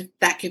monitor as if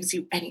that gives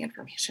you any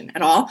information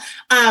at all.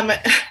 I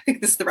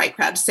think this is the right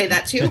crowd to say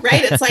that too,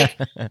 right? It's like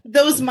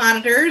those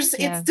monitors,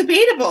 it's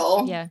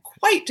debatable,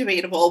 quite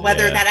debatable,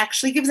 whether that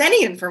actually gives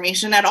any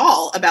information at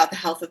all about the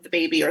health of the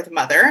baby or the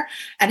mother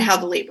and how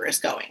the labor is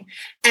going.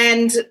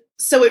 And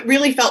so it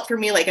really felt for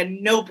me like a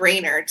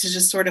no-brainer to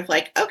just sort of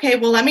like, okay,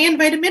 well, let me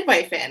invite a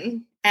midwife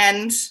in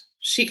and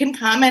she can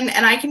come and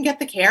I can get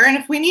the care. And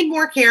if we need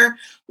more care,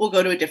 we'll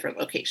go to a different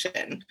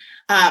location.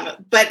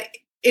 But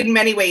in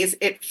many ways,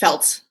 it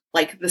felt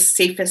like the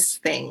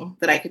safest thing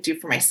that I could do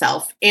for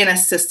myself in a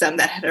system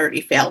that had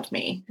already failed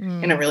me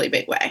in a really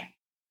big way.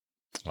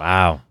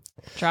 Wow.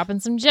 Dropping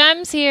some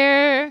gems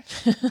here.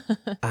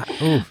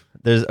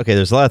 There's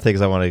a lot of things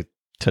I want to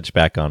touch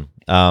back on.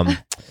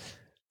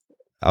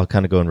 I'll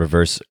kind of go in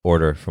reverse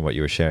order from what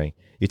you were sharing.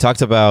 You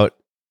talked about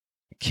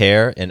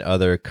care in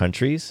other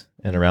countries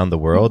and around the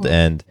world.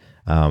 And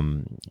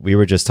we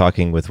were just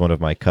talking with one of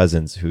my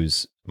cousins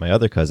my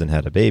other cousin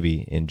had a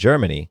baby in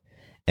Germany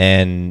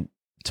and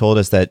told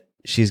us that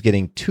she's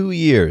getting 2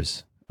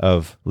 years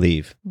of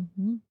leave.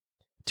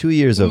 2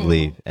 years of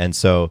leave. And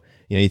so,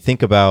 you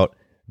think about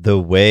the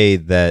way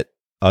that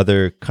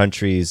other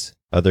countries,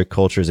 other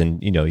cultures,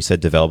 and, you said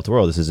developed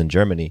world, this is in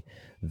Germany,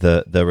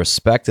 the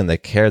respect and the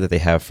care that they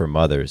have for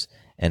mothers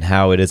and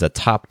how it is a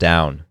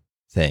top-down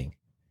thing.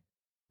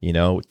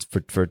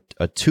 For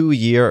a 2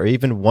 year or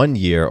even 1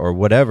 year or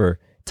whatever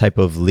type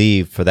of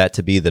leave, for that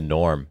to be the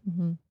norm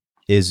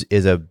is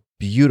a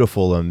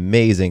beautiful,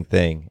 amazing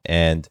thing.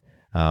 And,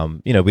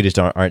 we just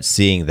aren't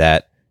seeing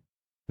that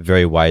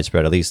very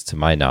widespread, at least to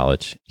my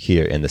knowledge,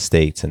 here in the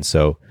States. And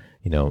so,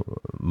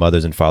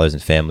 mothers and fathers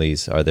and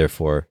families are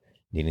therefore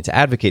needing to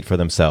advocate for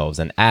themselves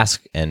and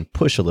ask and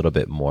push a little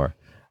bit more.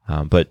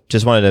 But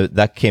just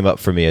that came up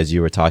for me as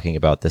you were talking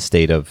about the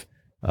state of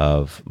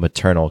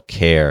maternal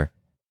care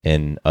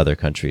in other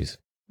countries.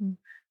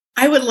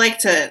 I would like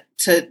to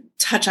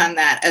touch on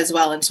that as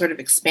well and sort of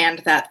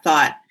expand that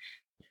thought.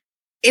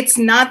 It's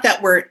not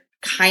that we're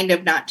kind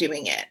of not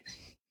doing it.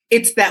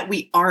 It's that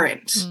we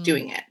aren't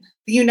doing it.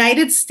 The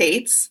United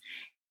States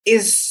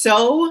is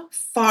so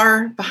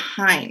far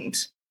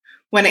behind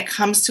when it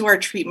comes to our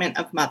treatment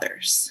of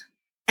mothers.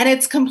 And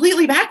it's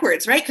completely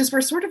backwards, right? Because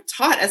we're sort of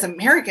taught as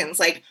Americans,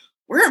 like,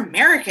 we're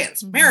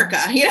Americans, America,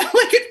 like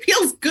it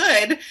feels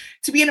good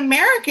to be an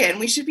American.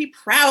 We should be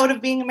proud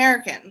of being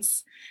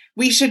Americans.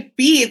 We should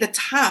be the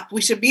top.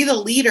 We should be the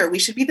leader. We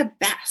should be the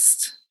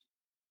best.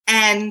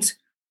 And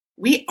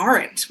we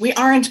aren't. We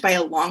aren't by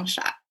a long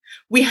shot.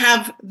 We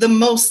have the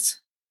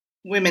most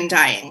women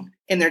dying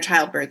in their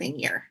childbirthing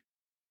year.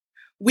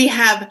 We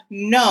have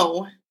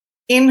no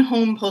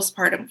in-home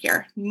postpartum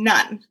care,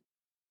 none.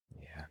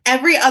 Yeah.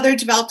 Every other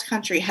developed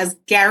country has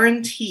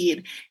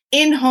guaranteed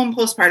in-home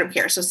postpartum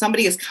care. So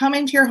somebody is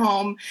coming to your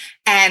home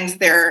and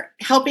they're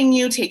helping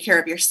you take care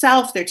of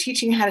yourself. They're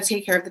teaching you how to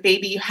take care of the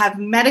baby. You have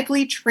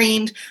medically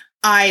trained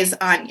eyes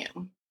on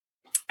you.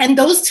 And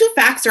those two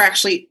facts are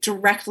actually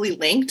directly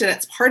linked. And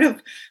it's part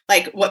of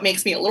like what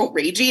makes me a little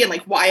ragey and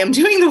like why I'm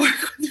doing the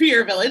work with Be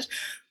Her Village,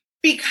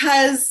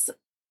 because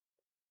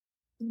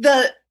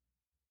the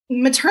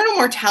maternal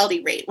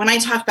mortality rate, when I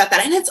talk about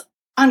that, and it's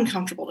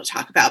uncomfortable to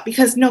talk about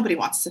because nobody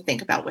wants to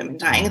think about women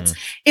dying.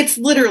 It's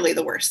literally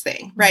the worst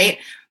thing, right?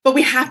 But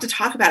we have to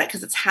talk about it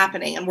because it's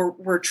happening and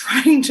we're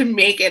trying to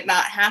make it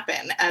not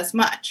happen as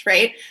much,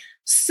 right?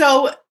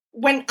 So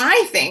when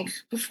I think,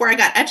 before I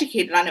got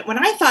educated on it, when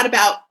I thought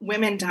about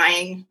women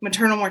dying,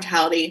 maternal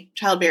mortality,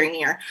 childbearing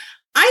year,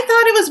 I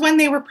thought it was when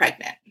they were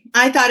pregnant.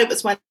 I thought it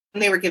was when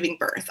they were giving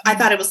birth. I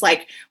thought it was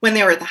like when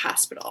they were at the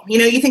hospital.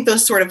 You think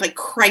those sort of like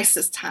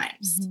crisis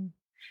times.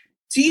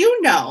 Do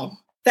you know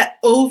that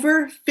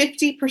over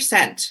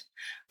 50%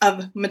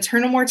 of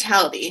maternal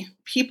mortality,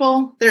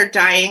 people that are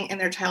dying in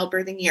their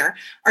childbirthing year,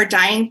 are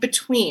dying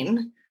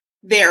between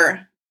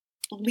their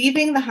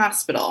leaving the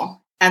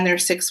hospital and their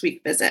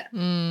 6-week visit?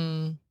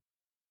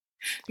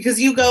 Because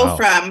you go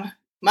from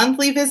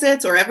monthly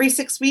visits or every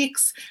 6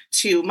 weeks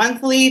to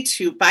monthly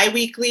to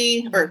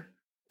biweekly or,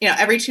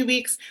 every 2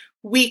 weeks,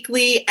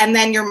 weekly, and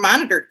then you're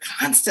monitored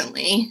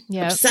constantly,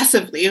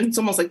 obsessively. It's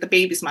almost like the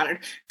baby's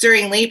monitored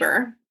during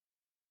labor.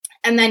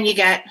 And then you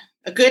get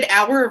a good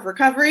hour of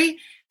recovery.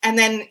 And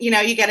then,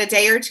 you get a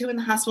day or two in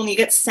the hospital and you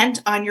get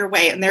sent on your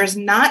way. And there's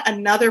not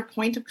another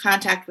point of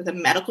contact with a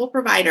medical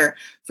provider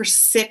for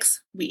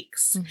 6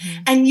 weeks.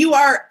 And you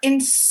are in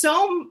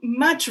so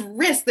much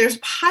risk. There's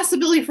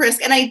possibility for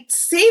risk. And I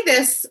say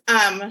this,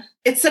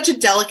 it's such a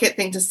delicate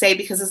thing to say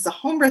because it's a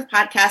home birth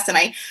podcast. And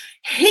I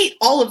hate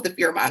all of the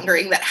fear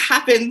mongering that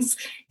happens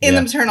in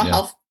the maternal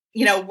health,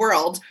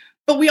 world.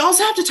 But we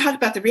also have to talk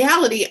about the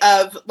reality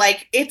of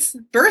like,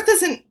 birth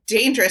isn't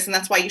dangerous. And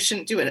that's why you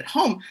shouldn't do it at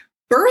home.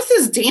 Birth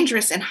is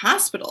dangerous in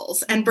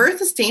hospitals, and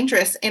birth is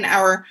dangerous in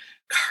our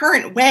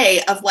current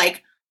way of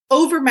like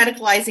over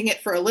medicalizing it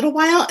for a little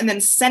while and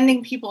then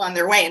sending people on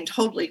their way and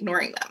totally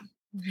ignoring them.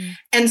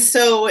 And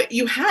so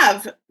you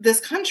have this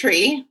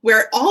country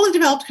where all the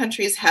developed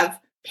countries have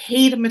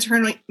paid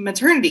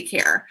maternity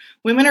care.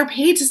 Women are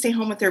paid to stay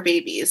home with their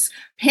babies.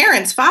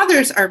 Parents,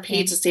 fathers are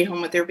paid to stay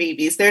home with their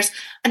babies. There's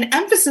an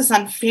emphasis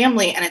on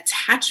family and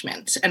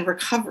attachment and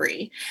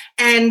recovery.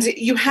 And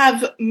you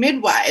have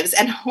midwives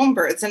and home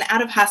births and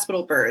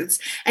out-of-hospital births.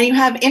 And you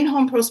have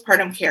in-home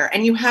postpartum care.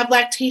 And you have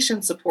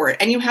lactation support.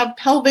 And you have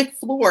pelvic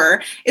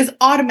floor is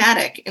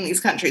automatic in these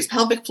countries.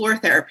 Pelvic floor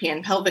therapy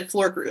and pelvic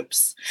floor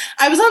groups.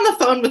 I was on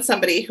the phone with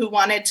somebody who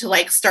wanted to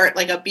like start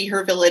like a Be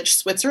Her Village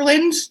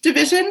Switzerland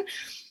division.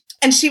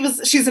 And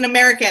she's an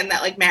American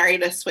that like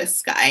married a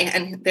Swiss guy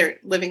and they're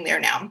living there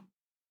now.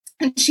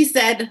 And she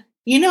said,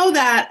 You know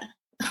that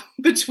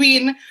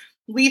between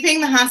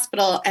leaving the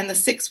hospital and the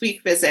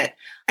 6-week visit,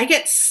 I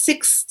get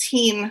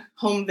 16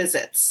 home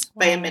visits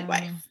by a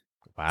midwife.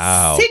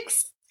 Wow.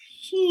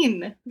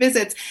 16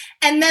 visits.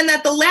 And then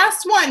at the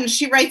last one,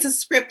 she writes a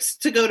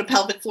script to go to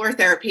pelvic floor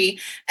therapy.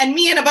 And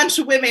me and a bunch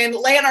of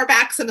women lay on our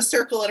backs in a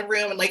circle in a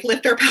room and like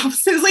lift our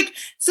pelvises. Like,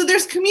 so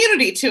there's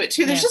community to it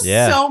too. There's just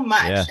so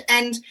much. Yeah.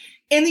 And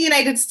in the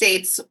United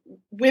States,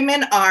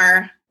 women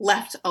are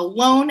left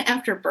alone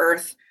after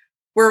birth.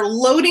 We're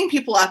loading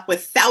people up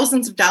with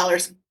thousands of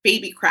dollars of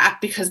baby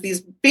crap because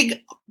these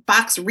big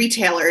box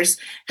retailers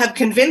have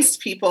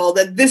convinced people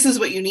that this is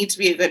what you need to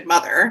be a good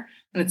mother.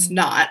 And it's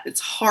not. It's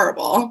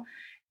horrible.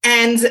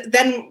 And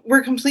then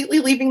we're completely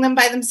leaving them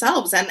by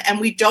themselves. And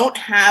we don't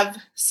have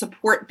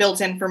support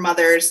built in for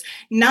mothers,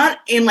 not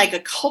in like a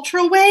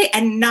cultural way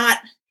and not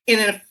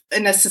in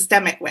a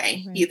systemic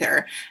way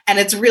either. And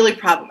it's really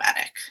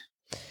problematic.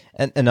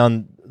 And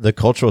on the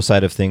cultural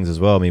side of things as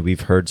well, I mean,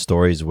 we've heard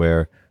stories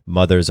where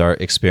mothers are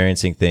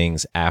experiencing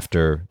things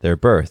after their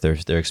birth.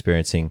 They're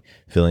experiencing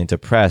feeling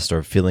depressed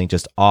or feeling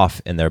just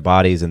off in their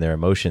bodies and their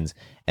emotions.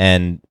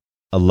 And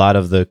a lot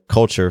of the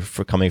culture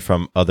for coming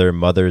from other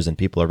mothers and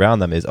people around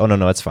them is, oh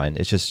no, it's fine.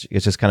 It's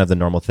just kind of the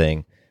normal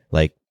thing.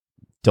 Like,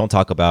 don't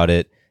talk about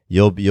it.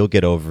 You'll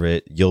get over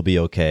it. You'll be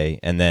okay.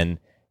 And then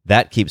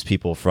that keeps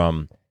people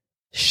from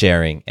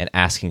sharing and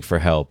asking for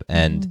help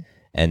and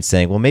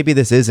saying, well, maybe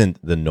this isn't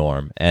the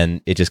norm.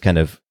 And it just kind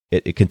of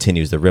it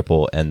continues, the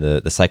ripple and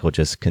the cycle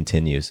just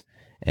continues.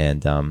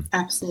 And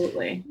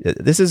absolutely,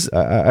 this is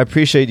I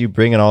appreciate you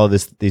bringing all of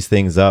these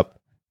things up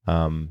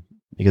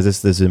because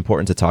this is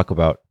important to talk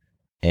about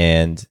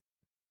and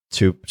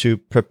to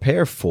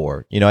prepare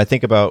for. You know, I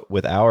think about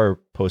with our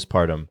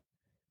postpartum,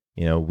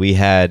 you know, we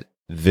had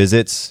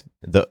visits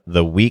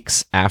the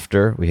weeks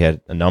after. We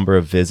had a number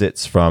of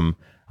visits from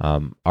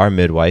our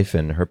midwife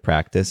and her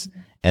practice.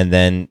 And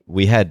then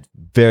we had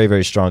very,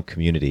 very strong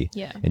community.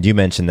 Yeah. And you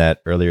mentioned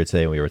that earlier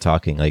today when we were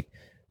talking, like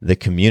the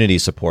community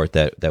support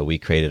that we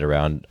created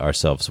around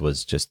ourselves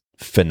was just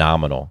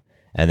phenomenal.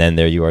 And then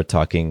there you are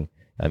talking,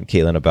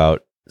 Caitlin,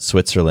 about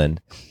Switzerland,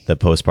 the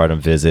postpartum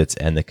visits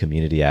and the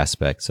community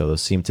aspect. So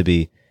those seem to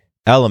be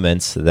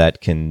elements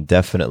that can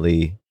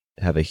definitely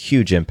have a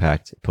huge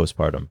impact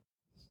postpartum.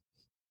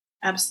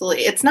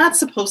 Absolutely. It's not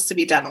supposed to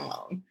be done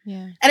alone.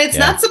 Yeah. And it's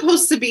not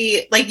supposed to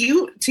be like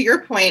to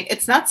your point,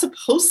 it's not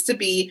supposed to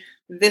be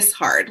this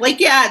hard. Like,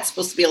 yeah, it's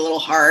supposed to be a little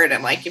hard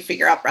and like you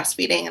figure out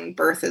breastfeeding and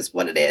birth is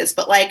what it is.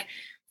 But like,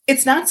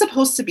 it's not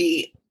supposed to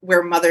be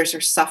where mothers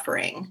are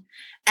suffering.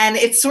 And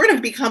it's sort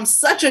of become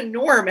such a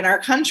norm in our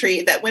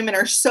country that women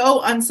are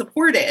so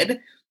unsupported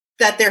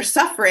that they're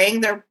suffering.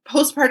 Their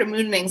postpartum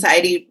mood and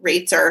anxiety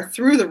rates are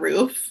through the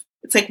roof.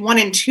 It's like 1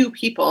 in 2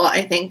 people,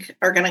 I think,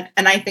 are going to,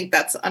 and I think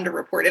that's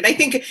underreported. I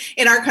think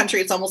in our country,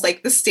 it's almost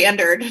like the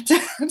standard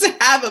to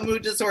have a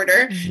mood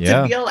disorder,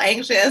 to feel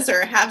anxious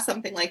or have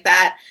something like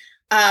that.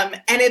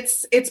 And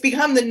it's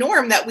become the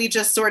norm that we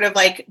just sort of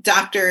like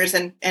doctors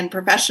and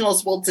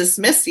professionals will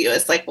dismiss you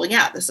as like, well,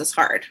 yeah, this is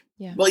hard.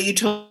 Yeah. Well, you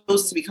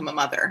chose to become a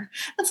mother.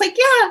 It's like,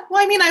 yeah,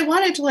 well, I mean, I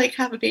wanted to like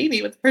have a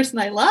baby with the person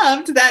I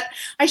loved. That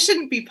I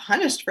shouldn't be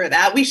punished for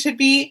that. We should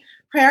be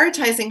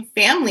prioritizing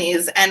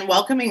families and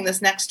welcoming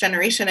this next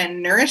generation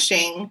and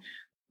nourishing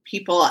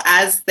people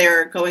as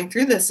they're going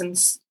through this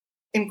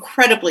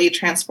incredibly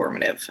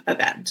transformative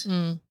event.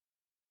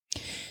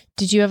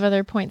 Did you have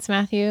other points,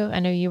 Matthew? I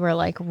know you were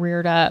like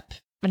reared up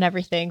and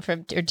everything or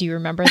do you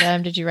remember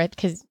them? Did you write?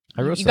 Because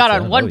you got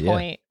on one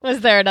point.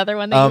 Was there another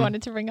one that you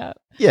wanted to bring up?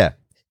 Yeah.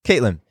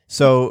 Caitlin.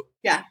 So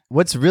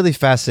what's really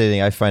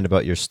fascinating I find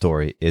about your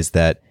story is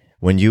that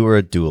when you were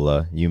a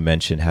doula, you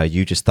mentioned how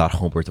you just thought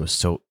home birth was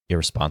so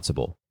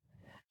irresponsible.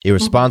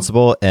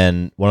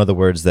 And one of the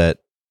words that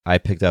I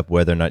picked up,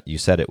 whether or not you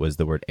said it, was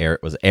the word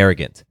was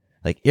arrogant.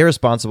 Like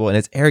irresponsible, and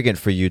it's arrogant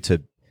for you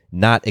to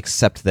not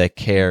accept that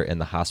care in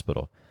the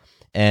hospital.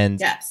 And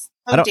yes.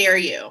 How dare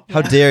you?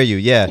 How dare you?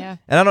 Yeah.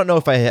 And I don't know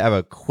if I have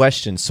a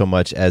question so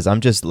much as I'm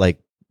just like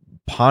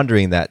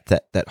pondering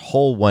that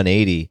whole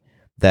 180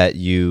 that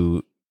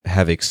you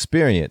have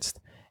experienced.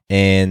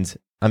 And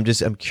I'm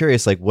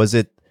curious, like, was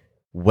it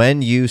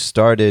when you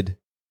started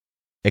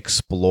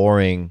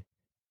exploring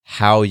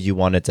how you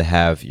wanted to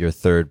have your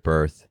third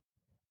birth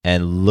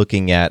and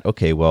looking at,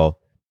 okay, well,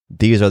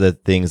 these are the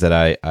things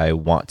that I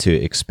want to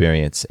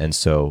experience. And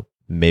so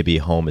maybe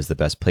home is the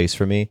best place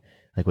for me.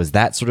 Like, was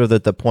that sort of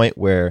the point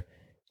where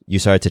you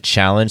started to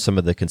challenge some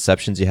of the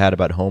conceptions you had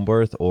about home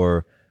birth,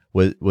 or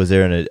was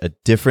there a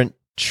different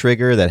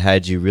trigger that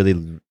had you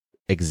really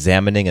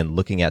examining and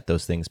looking at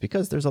those things?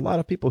 Because there's a lot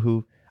of people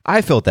who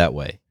I felt that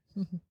way.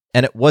 Mm-hmm.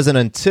 And it wasn't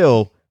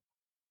until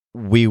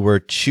we were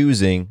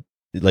choosing,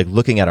 like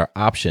looking at our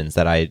options,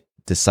 that I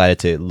decided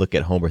to look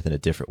at home birth in a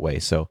different way.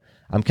 So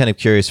I'm kind of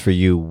curious for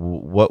you,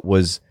 what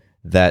was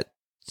that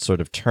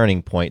sort of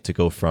turning point to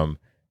go from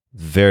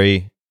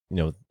very,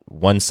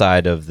 one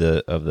side of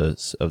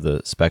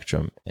the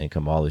spectrum and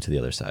come all the way to the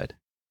other side?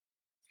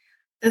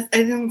 I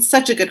think it's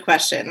such a good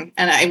question.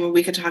 And I mean,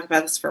 we could talk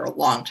about this for a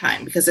long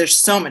time because there's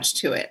so much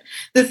to it.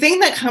 The thing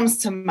that comes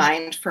to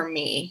mind for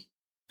me,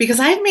 because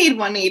I've made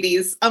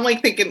 180s,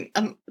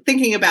 I'm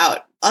thinking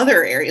about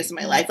other areas of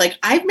my life. Like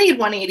I've made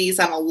 180s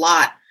on a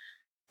lot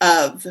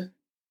of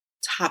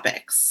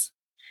topics.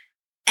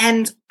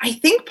 And I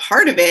think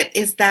part of it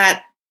is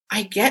that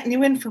I get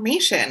new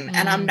information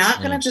and I'm not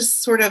going to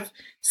just sort of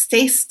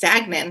stay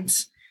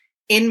stagnant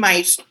in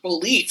my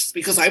beliefs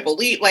because I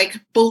believe, like,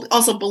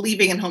 also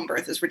believing in home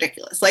birth is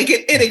ridiculous. Like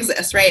it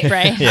exists, right?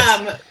 Right.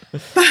 Yes.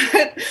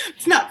 But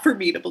it's not for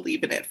me to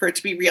believe in it, for it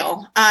to be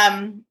real.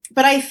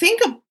 But I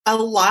think a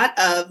lot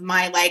of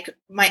my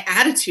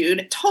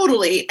attitude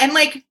totally, and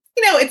like,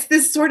 you know, it's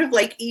this sort of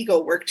like ego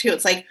work too.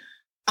 It's like,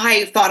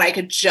 I thought I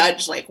could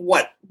judge like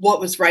what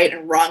was right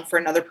and wrong for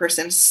another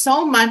person.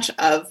 So much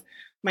of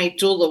my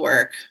doula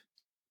work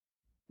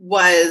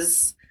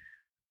was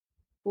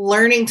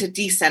learning to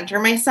decenter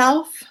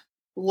myself,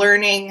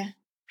 learning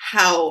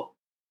how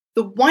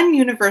the one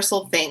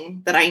universal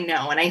thing that I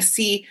know, and I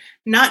see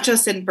not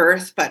just in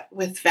birth, but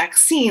with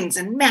vaccines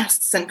and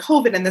masks and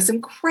COVID and this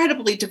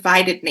incredibly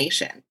divided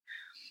nation,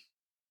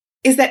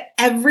 is that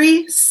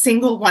every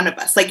single one of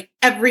us,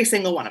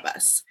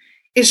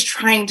 is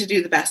trying to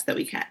do the best that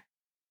we can.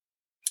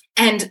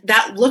 And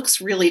that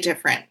looks really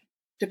different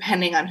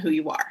depending on who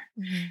you are.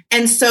 Mm-hmm.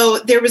 And so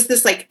there was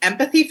this like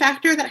empathy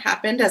factor that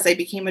happened as I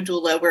became a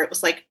doula where it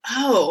was like,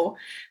 oh,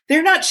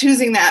 they're not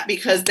choosing that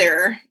because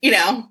they're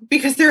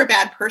a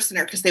bad person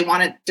or because they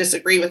want to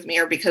disagree with me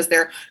or because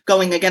they're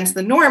going against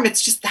the norm.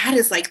 It's just that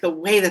is like the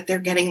way that they're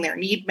getting their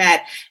need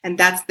met. And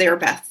that's their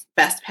best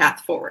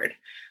path forward.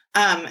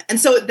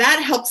 And so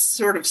that helps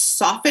sort of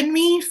soften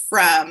me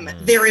from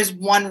there is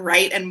one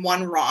right and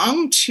one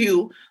wrong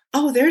to,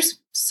 oh, there's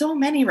so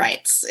many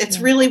rights. It's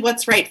really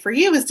what's right for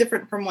you is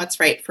different from what's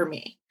right for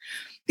me.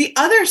 The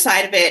other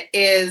side of it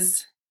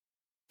is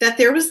that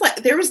there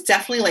was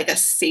definitely like a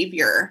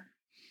savior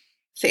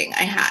thing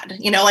I had,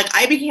 you know, like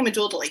I became a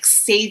doula to like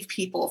save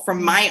people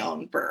from my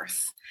own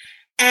birth.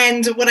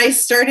 And what I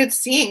started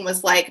seeing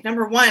was like,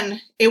 number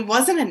one, it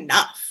wasn't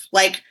enough.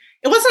 Like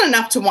it wasn't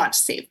enough to want to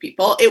save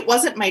people. It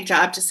wasn't my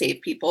job to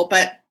save people,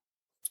 but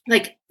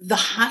like the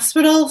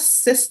hospital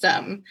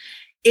system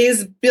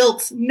is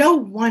built, no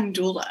one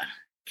doula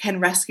can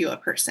rescue a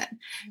person.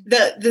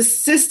 The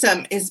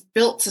system is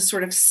built to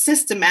sort of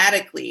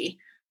systematically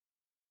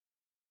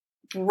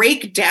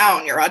break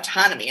down your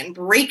autonomy and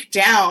break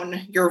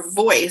down your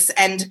voice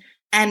and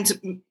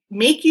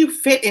make you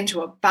fit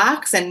into a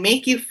box and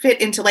make you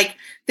fit into like,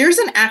 I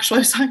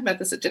was talking about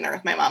this at dinner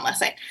with my mom last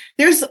night.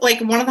 There's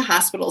like one of the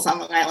hospitals on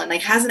Long Island,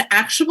 like has an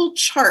actual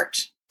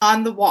chart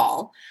on the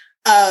wall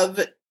of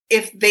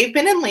if they've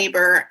been in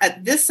labor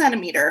at this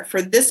centimeter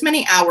for this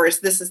many hours,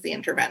 this is the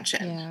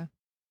intervention. Yeah.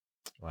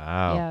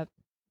 Wow. Yeah.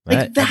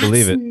 Like I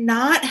believe it. That's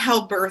not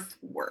how birth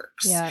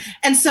works. Yeah.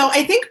 And so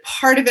I think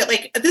part of it,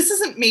 like this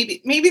isn't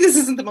maybe this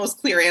isn't the most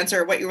clear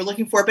answer of what you were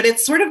looking for, but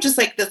it's sort of just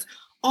like this,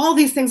 all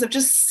these things of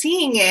just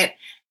seeing it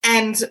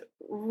and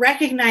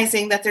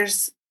recognizing that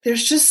there's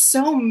just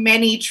so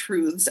many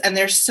truths and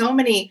there's so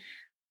many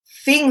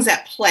things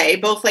at play,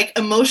 both like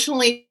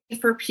emotionally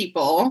for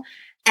people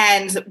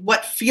and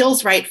what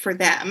feels right for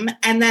them.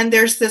 And then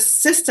there's this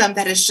system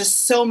that is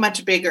just so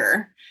much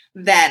bigger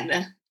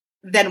than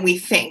we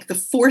think. The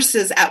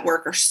forces at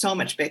work are so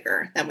much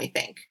bigger than we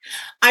think.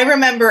 I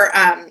remember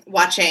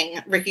watching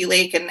Ricki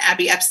Lake and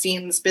Abby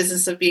Epstein's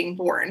Business of Being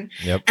Born.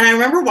 Yep. And I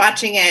remember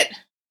watching it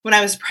when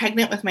I was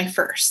pregnant with my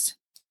first.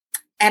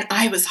 And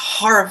I was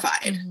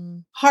horrified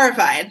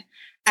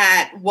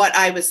at what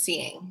I was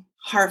seeing.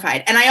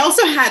 Horrified. And I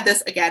also had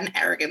this, again,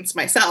 arrogance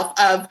myself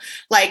of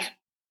like,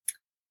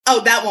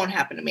 oh, that won't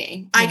happen to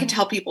me. I can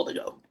tell people to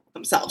go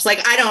themselves. Like,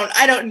 I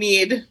don't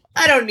need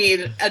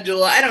a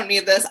doula. I don't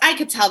need this. I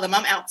could tell them.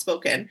 I'm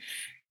outspoken.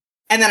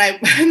 And then I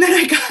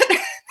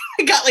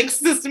got like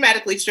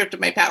systematically stripped of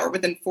my power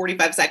within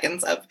 45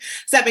 seconds of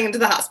stepping into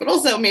the hospital.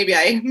 So maybe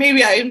I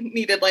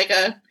needed like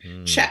a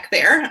check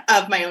there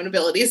of my own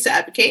abilities to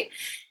advocate.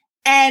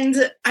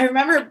 And I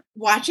remember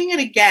watching it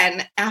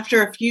again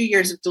after a few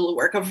years of doula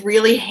work, of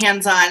really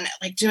hands-on,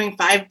 like doing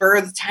 5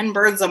 births, 10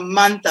 births a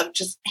month, of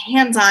just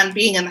hands-on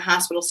being in the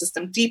hospital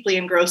system, deeply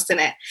engrossed in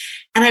it.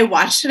 And I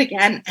watched it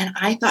again and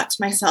I thought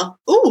to myself,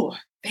 ooh,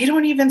 they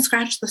don't even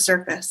scratch the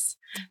surface.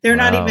 They're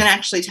not even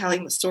actually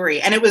telling the story.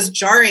 And it was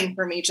jarring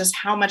for me just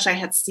how much I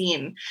had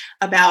seen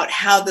about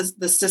how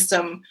the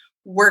system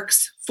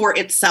works for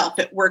itself.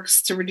 It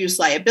works to reduce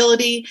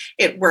liability.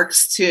 It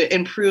works to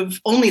improve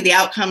only the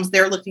outcomes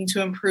they're looking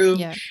to improve.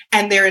 Yeah.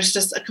 And there is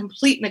just a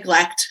complete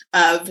neglect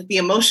of the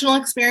emotional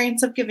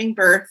experience of giving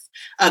birth,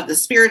 of the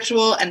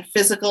spiritual and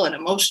physical and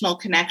emotional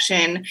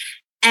connection,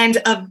 and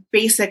of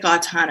basic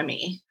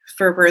autonomy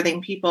for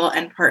birthing people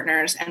and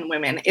partners and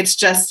women.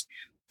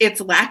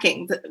 It's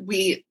lacking.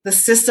 The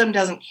system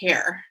doesn't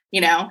care, you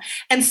know?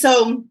 And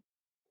so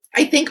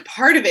I think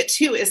part of it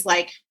too is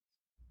like,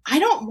 I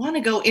don't want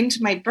to go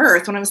into my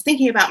birth. When I was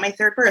thinking about my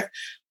third birth,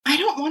 I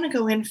don't want to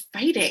go in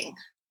fighting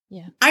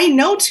Yeah. I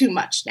know too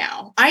much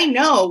now. I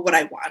know what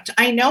I want.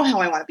 I know how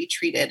I want to be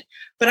treated,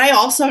 but I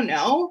also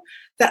know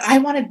that I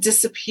want to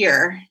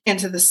disappear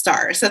into the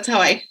stars. That's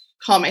how I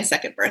call my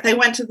second birth. I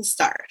went to the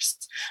stars.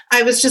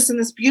 I was just in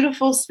this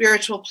beautiful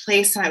spiritual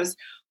place, and I was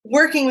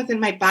working within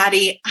my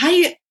body.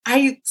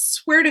 I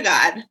swear to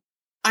God,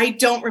 I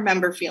don't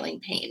remember feeling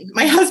pain.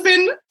 My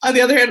husband, on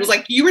the other hand, was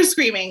like, you were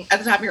screaming at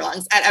the top of your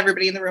lungs at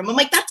everybody in the room. I'm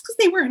like, that's because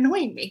they were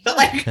annoying me. But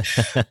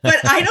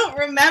but I don't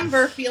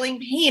remember feeling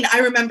pain. I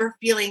remember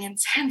feeling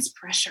intense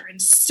pressure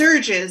and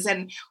surges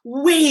and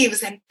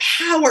waves and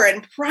power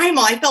and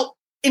primal. I felt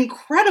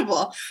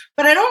incredible,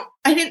 but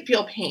I didn't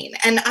feel pain.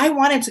 And I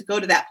wanted to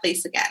go to that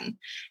place again.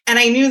 And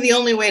I knew the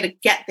only way to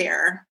get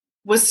there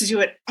was to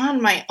do it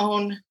on my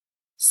own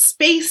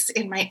space,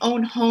 in my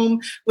own home,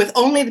 with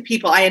only the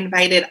people I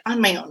invited, on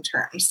my own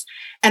terms.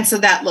 And so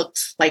that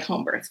looked like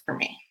home birth for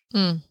me.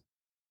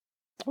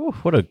 Oh,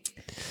 what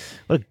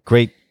a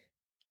great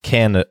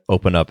can to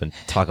open up and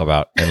talk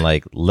about and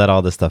like let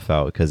all this stuff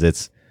out, because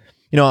it's,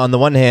 you know, on the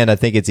one hand, I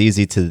think it's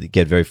easy to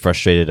get very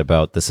frustrated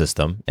about the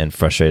system and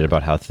frustrated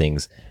about how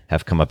things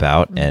have come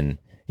about, and,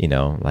 you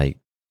know, like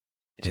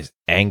just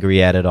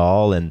angry at it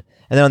all. And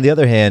then on the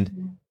other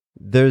hand,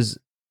 there's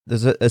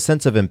a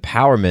sense of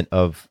empowerment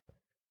of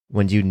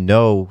when you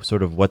know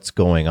sort of what's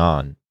going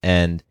on.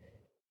 And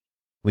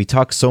we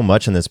talk so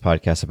much in this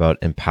podcast about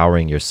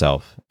empowering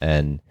yourself,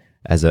 and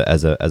as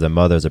a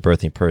mother, as a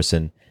birthing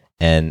person,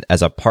 and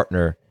as a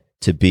partner,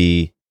 to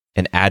be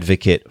an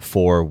advocate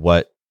for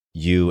what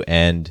you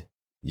and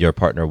your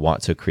partner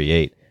want to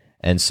create.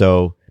 And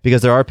so,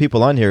 because there are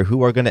people on here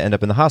who are going to end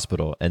up in the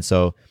hospital. And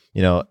so,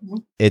 you know,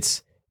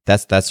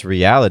 that's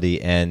reality.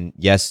 And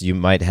yes, you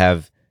might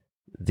have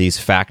these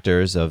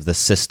factors of the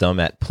system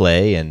at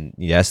play, and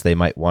yes, they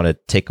might want to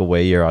take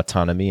away your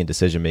autonomy and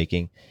decision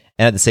making.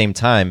 And at the same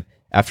time,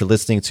 after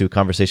listening to a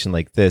conversation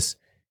like this,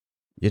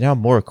 you're now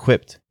more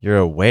equipped, you're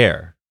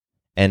aware,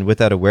 and with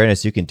that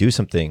awareness, you can do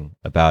something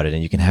about it.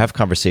 And you can have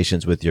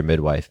conversations with your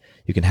midwife,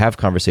 you can have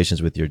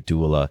conversations with your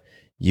doula,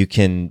 you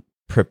can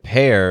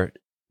prepare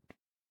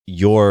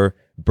your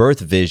birth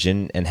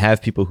vision and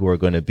have people who are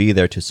going to be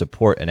there to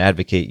support and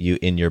advocate you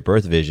in your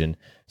birth vision,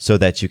 so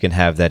that you can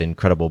have that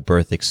incredible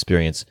birth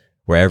experience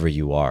wherever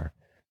you are.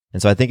 And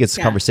so I think it's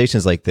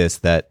conversations like this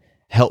that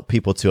help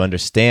people to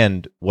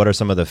understand what are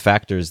some of the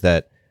factors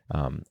that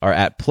are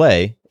at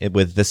play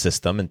with the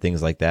system and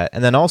things like that.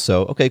 And then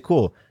also, okay,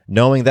 cool,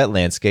 knowing that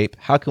landscape,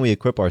 how can we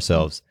equip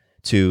ourselves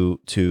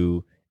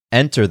to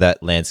enter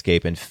that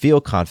landscape and feel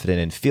confident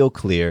and feel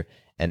clear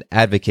and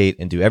advocate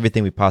and do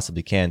everything we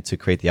possibly can to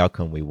create the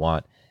outcome we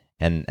want.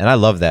 And I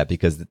love that,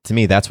 because to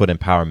me, that's what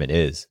empowerment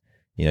is.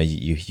 You know,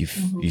 you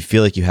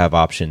feel like you have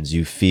options.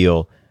 You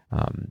feel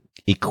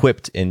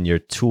equipped in your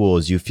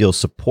tools. You feel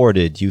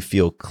supported. You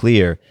feel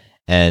clear,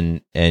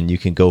 and you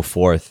can go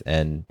forth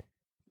and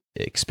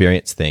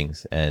experience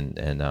things.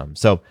 And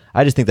so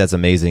I just think that's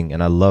amazing,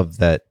 and I love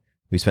that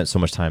we spent so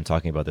much time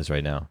talking about this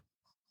right now.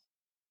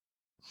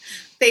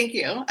 Thank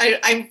you.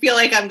 I feel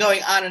like I'm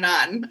going on and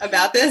on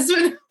about this.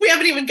 We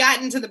haven't even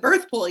gotten to the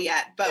birth pool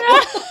yet, but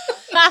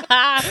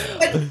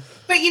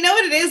but you know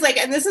what it is like,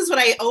 and this is what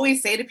I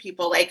always say to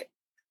people, like,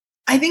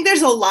 I think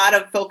there's a lot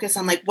of focus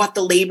on like what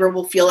the labor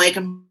will feel like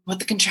and what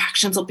the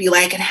contractions will be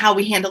like and how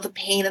we handle the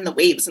pain and the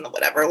waves and the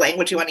whatever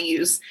language you want to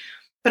use.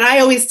 But I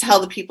always tell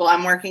the people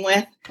I'm working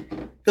with,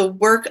 the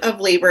work of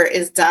labor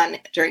is done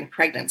during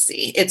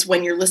pregnancy. It's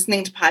when you're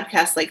listening to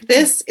podcasts like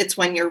this. It's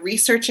when you're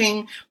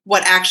researching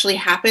what actually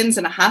happens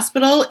in a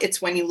hospital.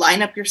 It's when you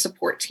line up your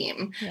support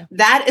team. Yeah.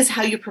 That is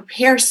how you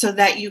prepare so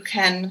that you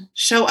can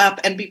show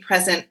up and be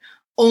present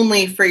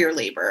only for your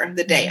labor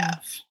the day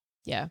of.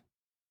 Yeah,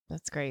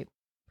 that's great.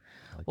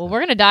 Well, we're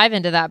going to dive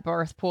into that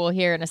birth pool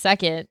here in a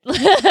second.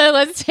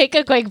 Let's take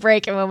a quick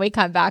break, and when we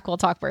come back, we'll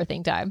talk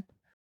birthing time.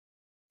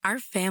 Our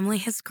family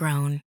has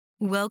grown.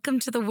 Welcome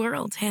to the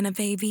world, Hannah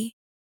baby.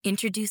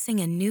 Introducing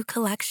a new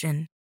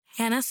collection,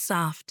 Hannah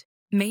Soft,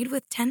 made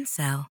with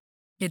Tencel.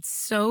 It's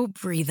so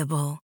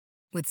breathable,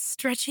 with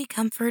stretchy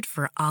comfort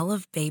for all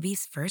of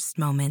baby's first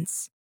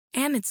moments.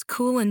 And it's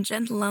cool and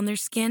gentle on their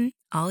skin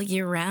all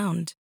year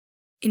round.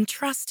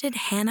 Entrusted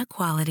Hannah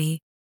quality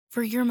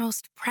for your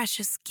most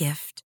precious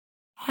gift.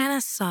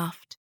 Hannah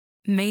Soft,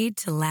 made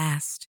to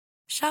last.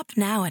 Shop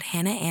now at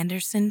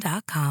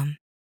hannahanderson.com.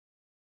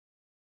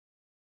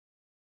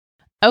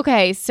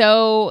 Okay,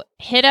 so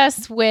hit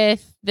us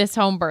with this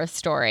home birth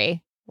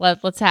story.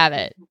 Let's have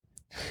it.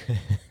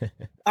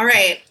 All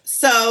right.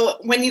 So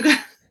when you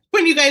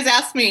guys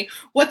asked me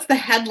what's the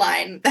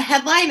headline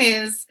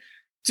is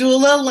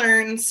doula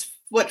learns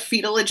what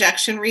fetal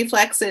ejection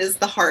reflex is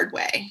the hard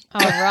way.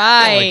 All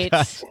right.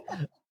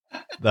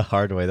 The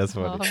hard way. That's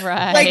what. All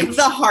right. Like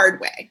the hard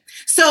way.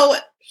 So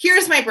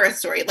here's my birth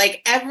story.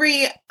 Like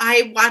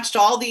I watched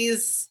all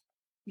these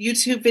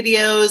YouTube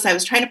videos. I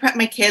was trying to prep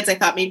my kids. I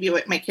thought maybe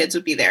my kids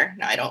would be there.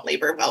 No, I don't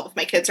labor well with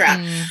my kids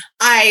around.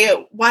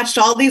 I watched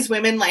all these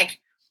women like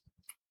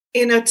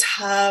in a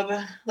tub,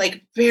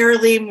 like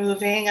barely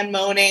moving and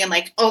moaning, and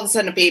like all of a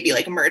sudden a baby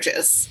like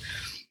emerges.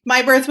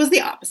 My birth was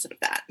the opposite of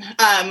that.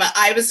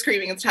 I was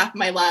screaming at the top of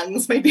my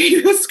lungs. My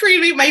baby was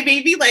screaming. My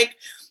baby like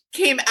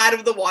came out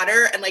of the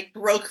water and like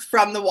broke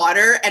from the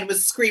water and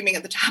was screaming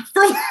at the top of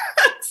her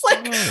lungs.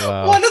 Like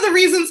one of the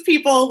reasons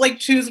people like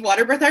choose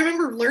water birth. I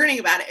remember learning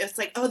about it. It's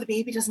like, oh, the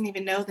baby doesn't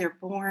even know they're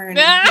born.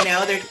 You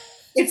know,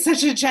 it's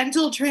such a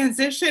gentle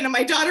transition. And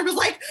my daughter was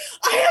like,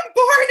 I am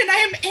born and I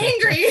am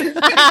angry.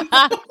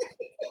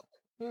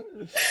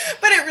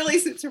 But it really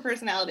suits her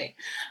personality.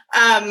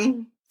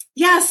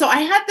 So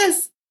I had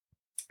this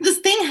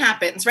thing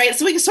happens, right?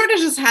 So we sort of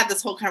just had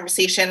this whole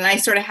conversation and I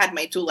sort of had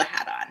my doula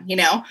hat on, you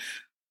know,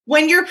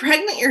 when you're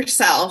pregnant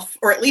yourself,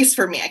 or at least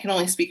for me, I can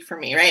only speak for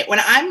me, right? When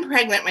I'm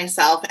pregnant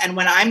myself and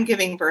when I'm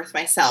giving birth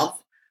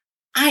myself,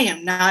 I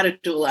am not a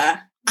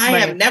doula. I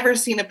have never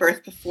seen a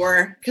birth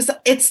before because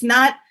it's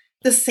not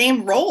the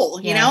same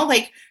role, you know,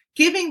 like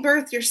giving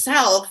birth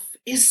yourself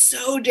is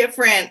so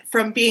different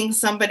from being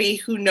somebody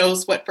who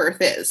knows what birth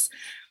is.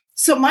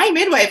 So my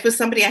midwife was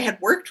somebody I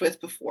had worked with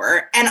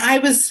before, and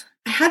I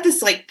had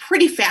this like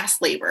pretty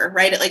fast labor,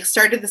 right? It like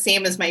started the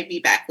same as my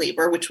VBAC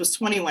labor, which was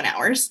 21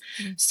 hours.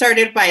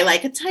 Started by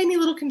like a tiny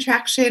little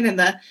contraction in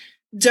the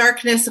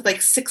darkness of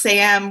like 6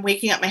 a.m.,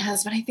 waking up my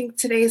husband. I think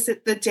today's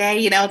the day,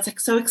 you know, it's like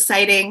so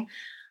exciting.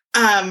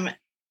 And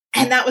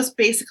that was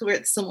basically where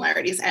the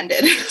similarities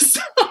ended.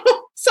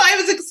 So I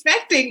was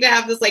expecting to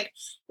have this like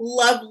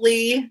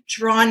lovely,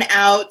 drawn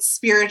out,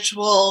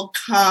 spiritual,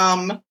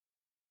 calm,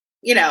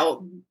 you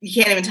know, you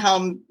can't even tell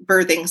them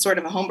birthing sort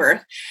of a home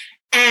birth.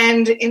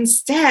 And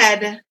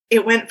instead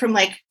it went from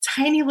like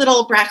tiny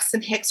little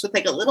Braxton Hicks with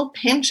like a little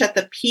pinch at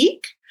the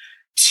peak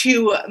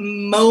to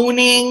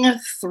moaning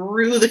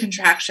through the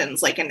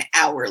contractions like an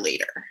hour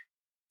later.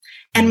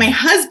 And my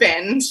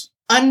husband,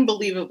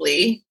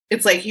 unbelievably,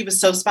 it's like he was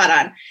so spot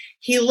on.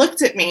 He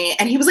looked at me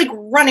and he was like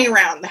running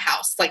around the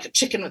house like a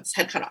chicken with his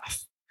head cut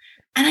off.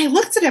 And I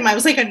looked at him. I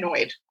was like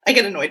annoyed. I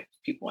get annoyed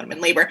with people when I'm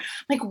in labor. I'm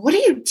like, what are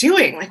you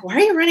doing? Like, why are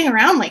you running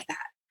around like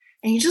that?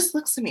 And he just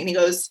looks at me and he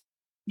goes,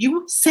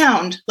 you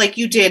sound like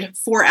you did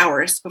 4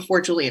 hours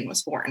before Julian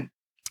was born.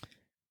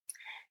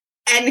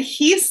 And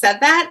he said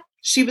that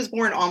she was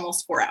born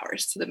almost 4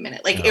 hours to the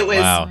minute. Like it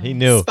was he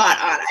knew. Spot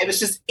on. I was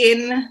just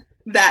in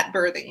that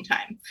birthing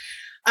time.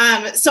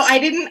 So I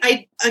didn't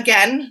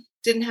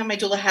have my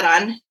doula hat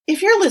on.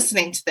 If you're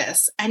listening to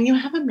this and you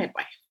have a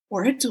midwife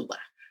or a doula,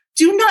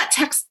 do not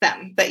text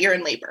them that you're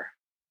in labor.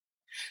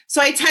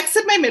 So I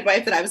texted my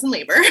midwife that I was in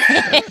labor.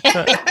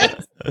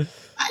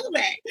 By the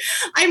way,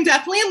 I'm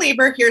definitely in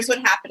labor. Here's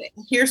what's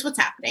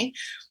happening.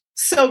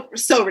 So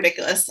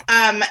ridiculous.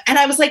 And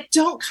I was like,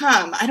 don't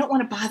come. I don't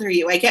want to bother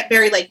you. I get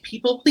very like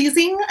people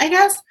pleasing, I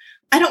guess.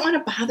 I don't want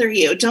to bother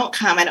you. Don't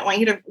come. I don't want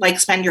you to like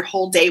spend your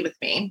whole day with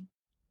me.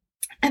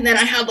 And then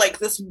I had like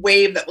this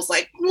wave that was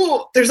like,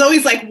 whoa. There's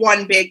always like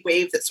one big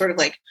wave that sort of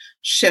like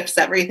shifts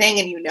everything.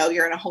 And you know,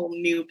 you're in a whole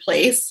new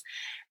place.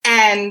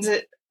 And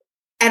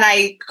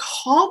I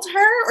called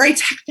her, or I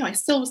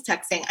still was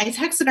texting. I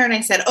texted her and I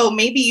said, oh,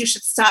 maybe you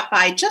should stop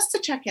by just to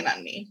check in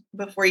on me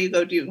before you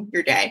go do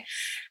your day.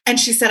 And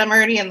she said, I'm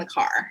already in the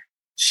car.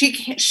 She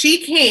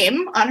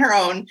came on her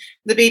own.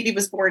 The baby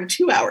was born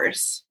 2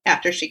 hours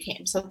after she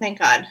came. So thank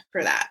God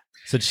for that.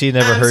 So she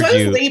never heard so I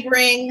was you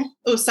laboring.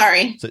 Oh,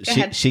 sorry. So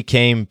she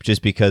came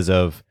just because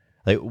of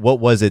like,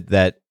 what was it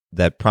that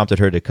prompted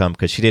her to come?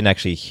 Because she didn't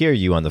actually hear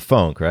you on the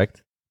phone,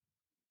 correct?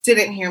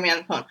 Didn't hear me on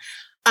the phone.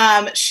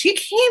 She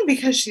came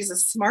because she's a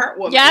smart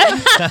woman. Yeah.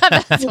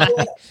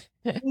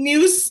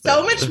 Knew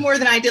so much more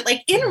than I did.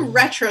 Like in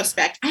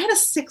retrospect, I had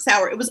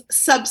it was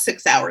sub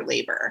 6 hour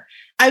labor.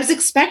 I was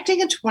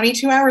expecting a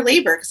 22-hour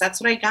labor because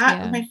that's what I got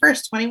with my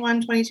first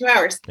 21, 22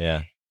 hours.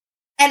 Yeah.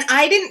 And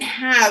I didn't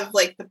have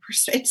like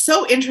it's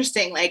so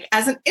interesting. Like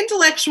as an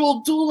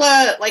intellectual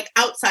doula, like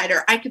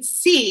outsider, I could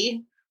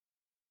see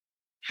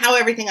how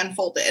everything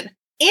unfolded.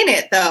 In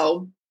it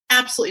though,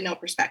 absolutely no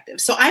perspective.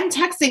 So I'm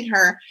texting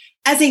her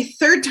as a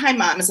third-time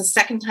mom, as a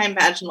second-time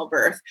vaginal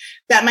birth,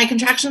 that my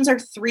contractions are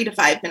 3 to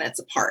 5 minutes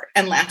apart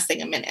and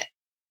lasting a minute.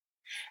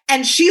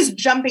 And she's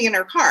jumping in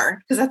her car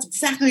because that's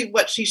exactly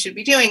what she should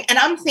be doing. And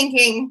I'm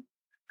thinking,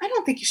 I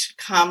don't think you should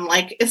come.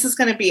 Like, this is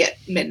going to be at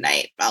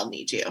midnight. I'll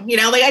need you. You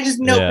know, like I just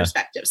no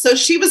perspective. So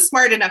she was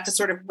smart enough to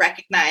sort of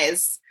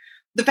recognize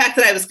the fact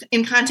that I was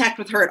in contact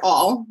with her at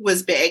all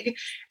was big.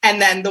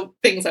 And then the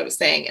things I was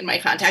saying in my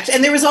contact.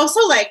 And there was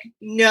also like,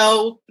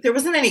 there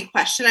wasn't any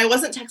question. I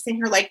wasn't texting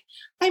her like,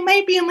 I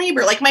might be in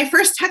labor. Like my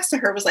first text to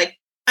her was like,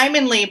 I'm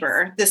in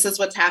labor. This is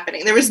what's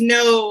happening. There was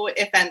no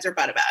ifs, ands, or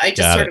buts about it. I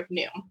just sort of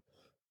knew.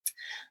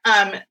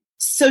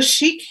 So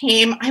she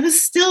came.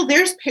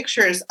 There's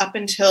pictures up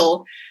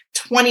until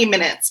 20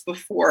 minutes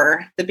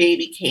before the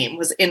baby came,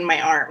 was in my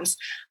arms,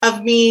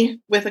 of me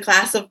with a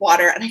glass of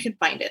water, and I could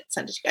find it,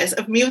 send it to you guys,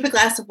 of me with a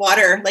glass of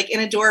water, like in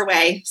a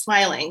doorway,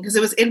 smiling, because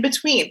it was in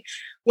between.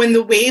 When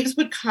the waves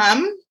would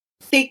come,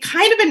 they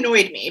kind of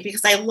annoyed me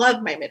because I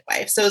love my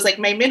midwife. So it was like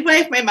my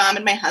midwife, my mom,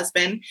 and my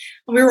husband,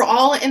 and we were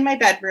all in my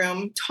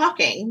bedroom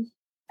talking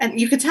And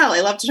you could tell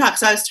I love to talk.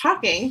 So I was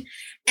talking,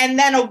 and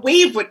then a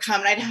wave would come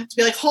and I'd have to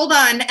be like, hold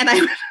on. And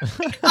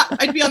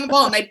I'd be on the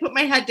ball and I'd put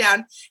my head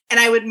down and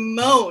I would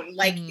moan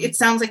like it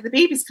sounds like the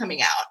baby's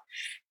coming out.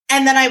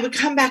 And then I would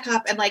come back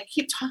up and like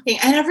keep talking.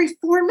 And every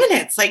 4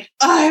 minutes, like,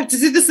 oh, I have to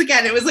do this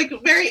again. It was like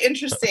very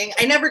interesting.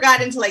 I never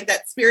got into like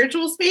that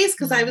spiritual space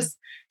because I was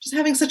just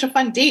having such a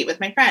fun date with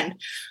my friend.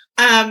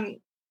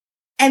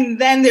 And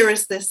then there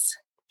was this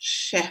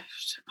shift.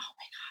 Oh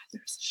my God,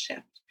 there was a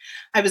shift.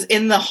 I was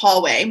in the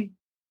hallway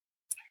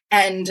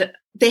and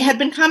they had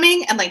been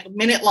coming and like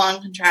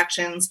minute-long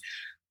contractions,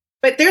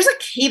 but there's a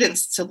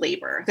cadence to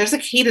labor. There's a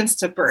cadence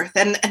to birth.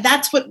 And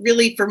that's what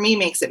really, for me,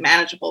 makes it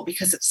manageable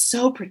because it's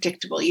so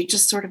predictable. You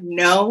just sort of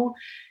know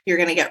you're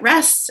going to get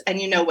rest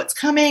and you know what's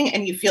coming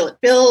and you feel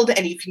it build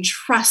and you can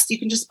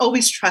just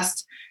always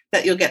trust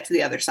that you'll get to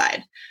the other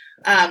side.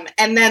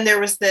 And then there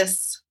was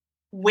this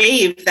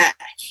wave that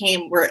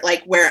came where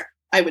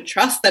I would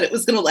trust that it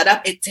was going to let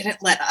up. It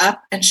didn't let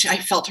up. And I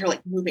felt her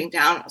like moving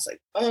down. I was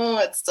like, oh,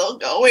 it's still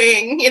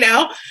going, you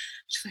know?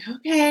 She's like,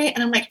 okay.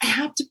 And I'm like, I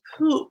have to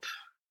poop.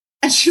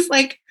 And she's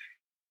like,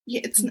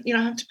 yeah, you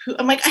don't have to poop.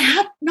 I'm like, I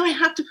have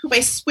to poop.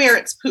 I swear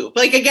it's poop.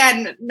 Like,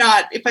 again,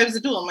 not if I was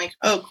a doula, I'm like,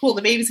 oh, cool.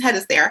 The baby's head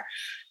is there.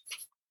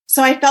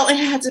 So I felt like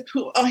I had to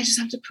poop. Oh, I just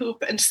have to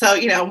poop. And so,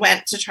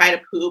 went to try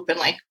to poop and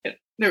like,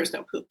 there was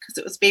no poop because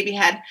it was baby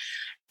head.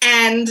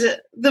 And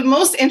the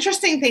most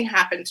interesting thing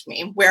happened to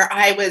me where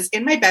I was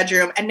in my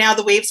bedroom and now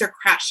the waves are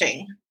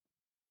crashing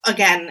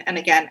again and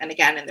again and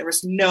again. And there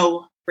was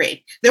no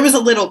break. There was a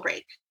little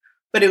break,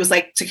 but it was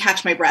like to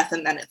catch my breath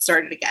and then it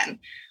started again.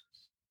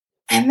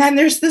 And then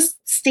there's this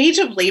stage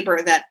of labor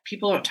that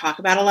people don't talk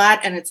about a lot.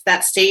 And it's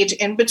that stage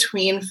in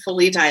between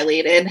fully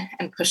dilated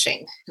and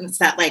pushing. And it's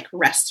that like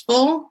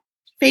restful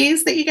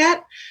phase that you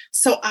get.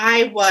 So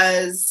I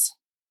was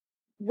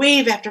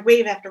wave after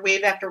wave after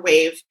wave after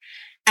wave.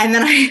 And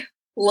then I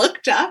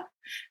looked up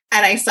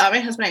and I saw my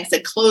husband. I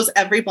said, close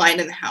every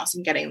blind in the house.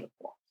 I'm getting in the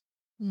pool.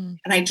 And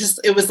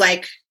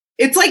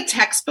it's like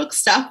textbook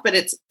stuff, but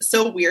it's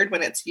so weird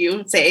when it's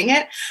you saying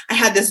it. I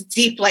had this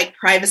deep like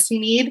privacy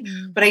need,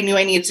 but I knew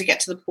I needed to get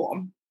to the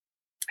pool.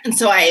 And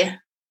so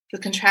the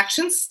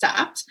contractions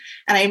stopped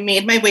and I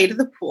made my way to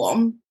the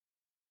pool.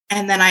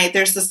 And then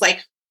there's this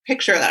like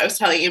picture that I was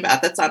telling you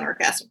about that's on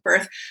Orgasmic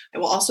Birth. I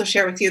will also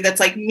share with you.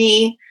 That's like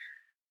me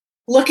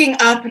looking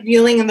up,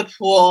 kneeling in the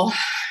pool,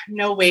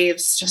 no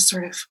waves, just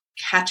sort of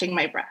catching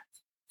my breath.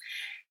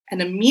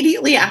 And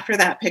immediately after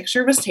that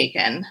picture was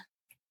taken,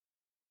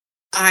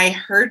 I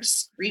heard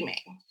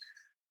screaming.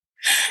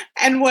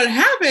 And what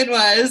happened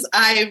was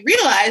I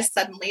realized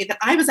suddenly that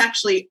I was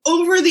actually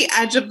over the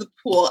edge of the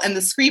pool and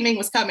the screaming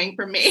was coming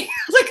from me.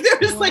 Like there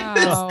was like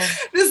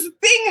this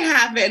thing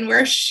happened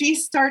where she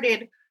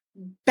started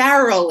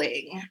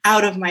barreling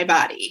out of my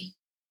body.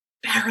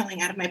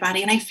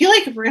 And I feel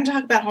like if we're going to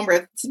talk about home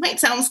birth, this might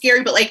sound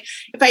scary, but like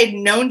if I had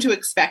known to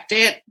expect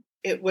it,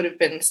 it would have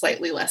been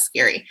slightly less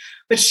scary.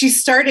 But she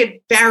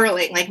started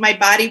barreling, like my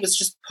body was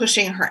just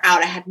pushing her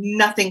out. I had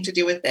nothing to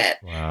do with it.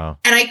 Wow.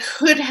 And I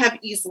could have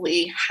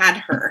easily had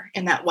her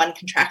in that one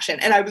contraction.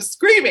 And I was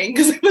screaming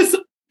because it was a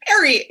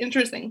very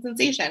interesting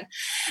sensation.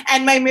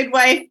 And my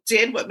midwife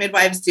did what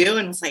midwives do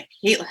and was like,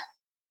 Caitlin,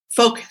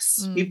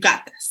 focus. You've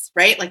got this,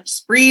 right? Like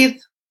just breathe,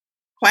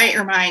 quiet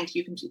your mind.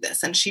 You can do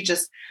this. And she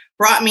just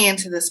brought me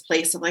into this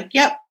place of like,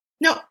 yep,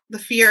 no, the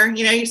fear,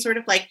 you sort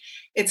of like,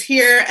 it's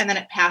here and then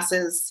it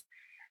passes.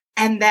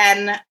 And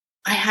then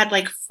I had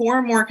like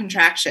 4 more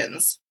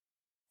contractions.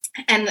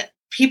 And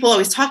people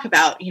always talk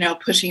about,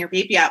 pushing your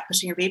baby out.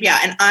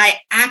 And I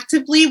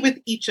actively with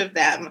each of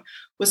them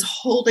was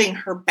holding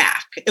her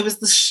back. It was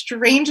the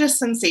strangest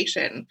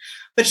sensation,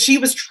 but she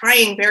was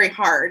trying very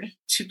hard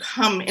to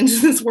come into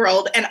this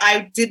world. And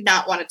I did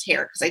not want to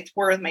tear because I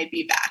tore with my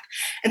bee back.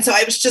 And so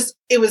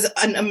it was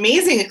an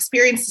amazing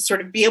experience to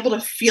sort of be able to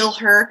feel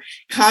her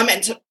come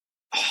and to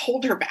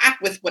hold her back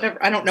with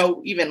whatever, I don't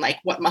know even like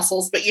what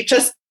muscles, but you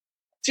just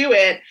do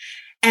it.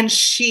 And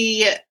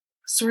she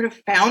sort of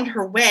found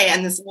her way.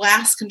 And this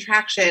last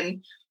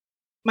contraction,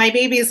 my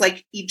baby is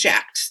like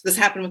eject. This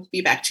happened with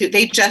VBAC too.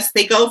 They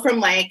go from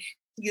like,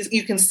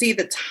 you can see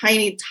the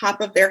tiny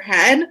top of their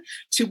head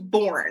to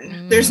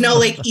born. There's no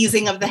like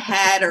easing of the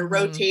head or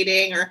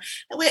rotating or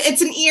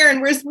it's an ear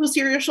and where's the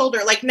posterior shoulder?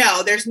 Like,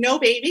 no, there's no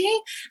baby.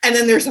 And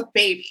then there's a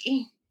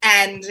baby.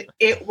 And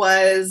it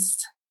was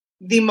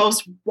the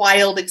most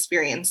wild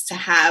experience to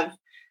have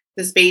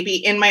this baby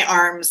in my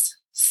arms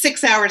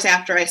 6 hours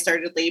after I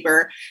started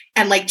labor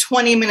and like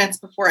 20 minutes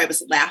before I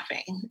was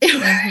laughing.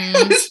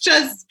 It was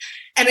just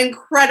an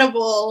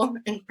incredible,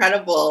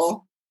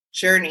 incredible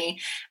journey.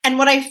 And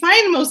what I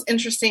find most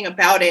interesting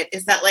about it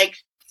is that like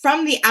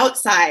from the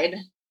outside,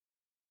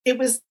 it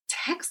was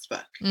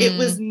textbook. It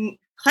was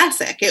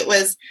classic. It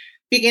was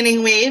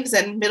beginning waves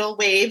and middle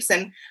waves.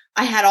 And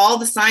I had all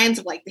the signs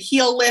of like the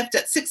heel lift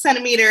at 6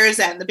 centimeters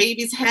and the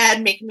baby's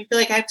head making me feel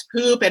like I have to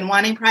poop and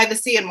wanting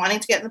privacy and wanting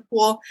to get in the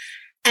pool.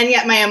 And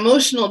yet my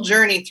emotional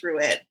journey through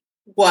it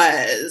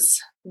was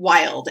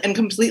wild and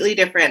completely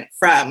different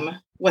from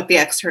what the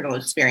external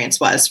experience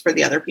was for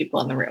the other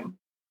people in the room.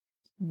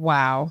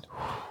 Wow.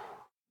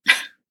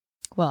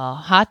 Well,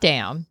 hot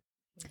damn.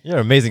 You're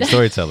an amazing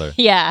storyteller.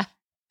 Yeah.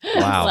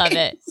 Wow. Love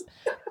it.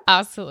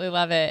 Absolutely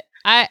love it.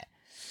 I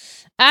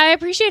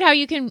appreciate how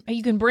you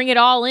can bring it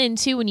all in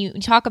too when you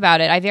talk about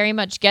it. I very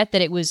much get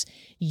that it was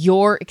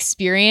your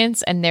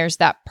experience and there's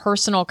that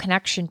personal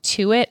connection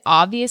to it,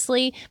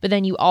 obviously, but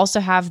then you also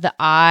have the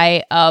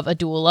eye of a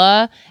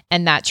doula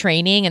and that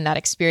training and that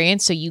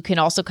experience. So you can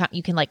also,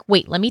 you can like,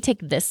 wait, let me take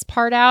this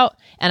part out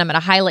and I'm going to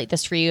highlight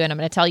this for you and I'm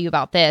going to tell you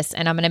about this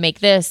and I'm going to make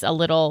this a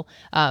little,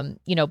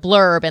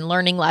 blurb and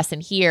learning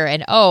lesson here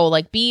and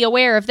be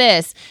aware of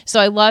this. So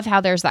I love how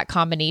there's that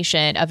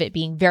combination of it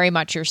being very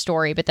much your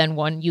story, but then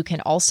one you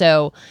can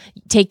also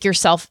take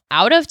yourself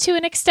out of to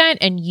an extent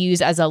and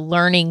use as a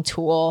learning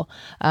tool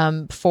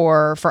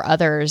for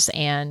others.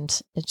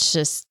 And it's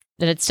just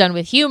that it's done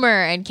with humor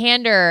and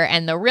candor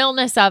and the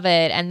realness of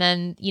it. And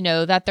then,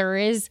 that there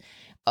is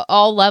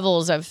all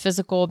levels of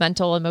physical,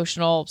 mental,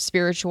 emotional,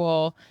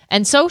 spiritual,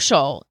 and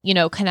social,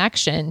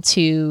 connection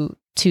to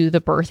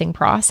the birthing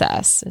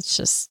process. It's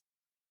just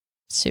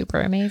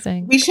super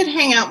amazing. We should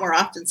hang out more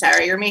often,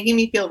 Sarah. You're making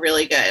me feel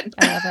really good.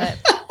 I love it.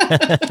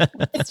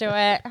 Let's do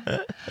it.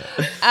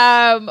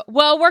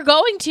 Well, we're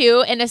going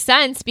to, in a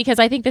sense, because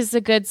I think this is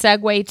a good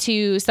segue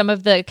to some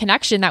of the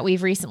connection that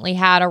we've recently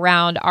had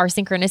around our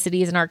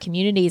synchronicities and our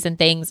communities and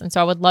things. And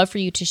so I would love for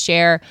you to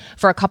share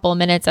for a couple of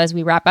minutes as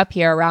we wrap up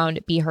here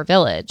around Be Her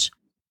Village.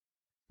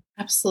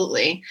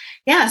 Absolutely.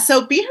 Yeah.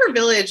 So Be Her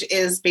Village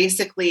is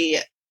basically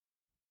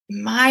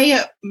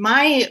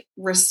my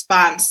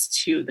response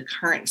to the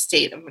current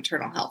state of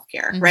maternal health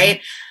care,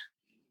 right?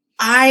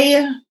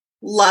 I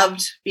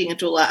loved being a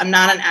doula. I'm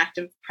not an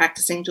active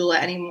practicing doula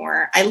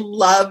anymore. I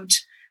loved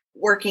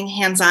working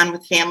hands-on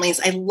with families.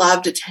 I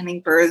loved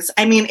attending births.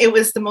 I mean, it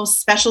was the most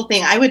special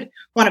thing. I would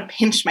want to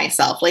pinch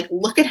myself. Like,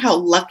 look at how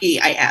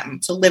lucky I am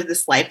to live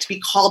this life, to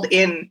be called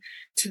in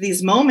to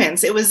these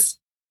moments. It was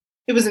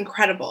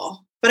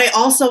incredible. But I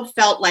also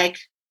felt like,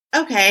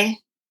 okay,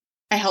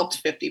 I helped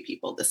 50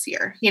 people this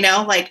year,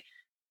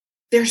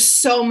 there's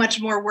so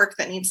much more work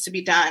that needs to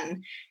be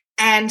done.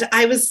 And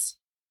I was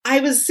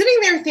sitting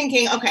there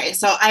thinking, okay,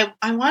 so I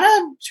want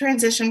to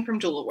transition from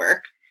doula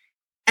work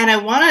and I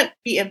want to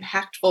be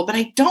impactful, but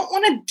I don't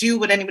want to do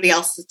what anybody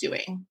else is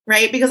doing,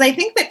 right? Because I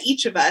think that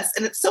each of us,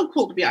 and it's so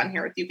cool to be on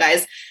here with you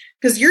guys,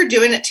 because you're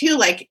doing it too.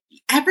 Like,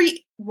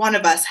 every one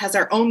of us has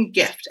our own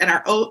gift and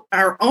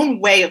our own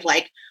way of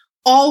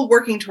all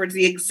working towards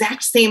the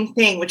exact same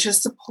thing, which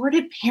is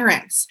supported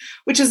parents,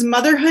 which is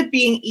motherhood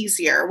being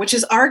easier, which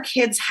is our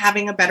kids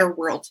having a better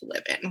world to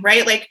live in,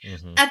 right?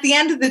 At the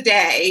end of the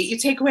day, you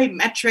take away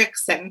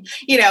metrics and,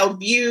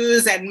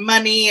 views and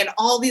money and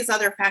all these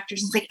other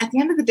factors. It's at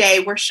the end of the day,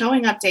 we're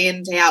showing up day in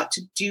and day out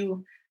to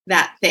do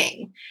that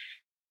thing.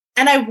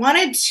 And I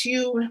wanted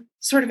to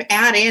sort of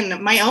add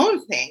in my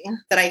own thing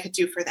that I could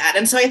do for that.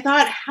 And so I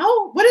thought,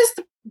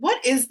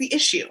 what is the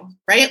issue,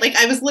 right?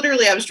 I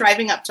was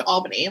driving up to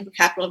Albany, the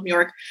capital of New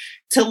York,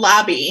 to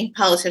lobby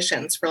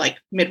politicians for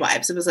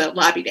midwives. It was a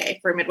lobby day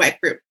for a midwife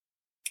group.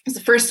 It's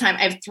the first time.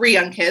 I have 3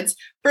 young kids.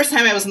 First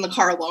time I was in the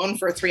car alone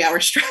for a 3-hour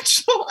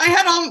stretch. So I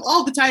had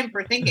all the time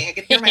for thinking. I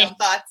could hear my own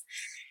thoughts.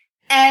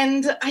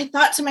 And I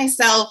thought to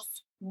myself,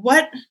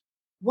 what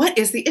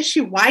is the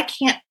issue? Why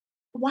can't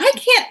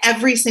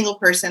every single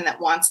person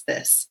that wants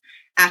this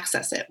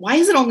access it? Why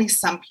is it only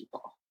some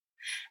people?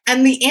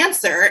 And the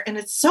answer, and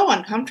it's so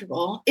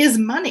uncomfortable, is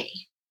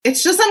money.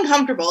 It's just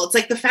uncomfortable.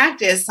 It's the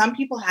fact is some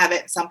people have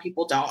it, some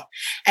people don't.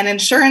 And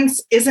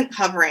insurance isn't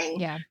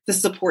covering the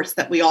supports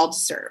that we all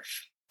deserve.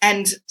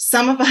 And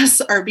some of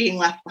us are being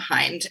left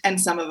behind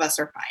and some of us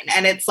are fine.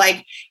 And it's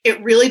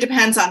it really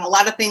depends on a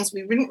lot of things.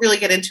 We didn't really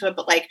get into it,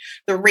 but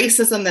the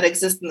racism that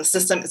exists in the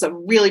system is a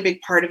really big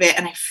part of it.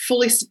 And I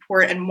fully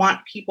support and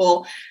want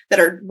people that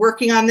are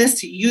working on this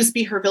to use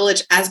Be Her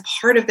Village as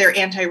part of their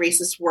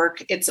anti-racist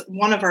work. It's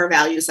one of our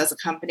values as a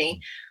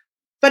company.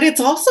 But it's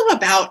also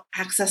about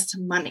access to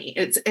money.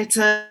 It's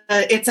a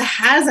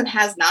has and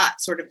has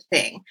not sort of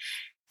thing.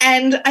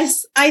 And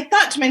I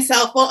thought to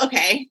myself, well,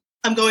 okay,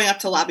 I'm going up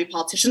to lobby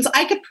politicians.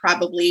 I could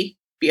probably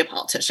be a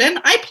politician.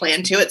 I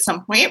plan to at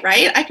some point,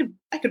 right? I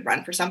could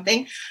run for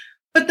something.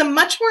 But the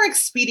much more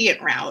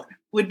expedient route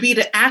would be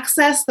to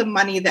access the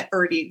money that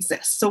already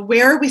exists. So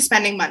where are we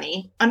spending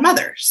money on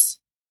mothers?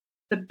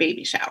 The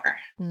baby shower.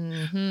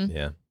 Mm-hmm.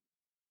 Yeah.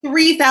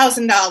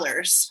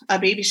 $3,000 a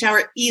baby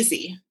shower,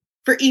 easy.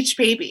 For each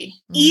baby.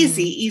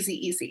 Easy, easy,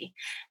 easy.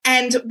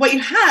 And what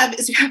you have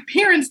is you have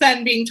parents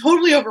then being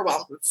totally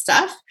overwhelmed with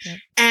stuff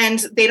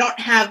and they don't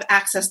have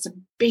access to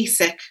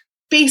basic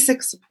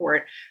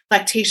support,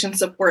 lactation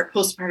support,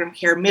 postpartum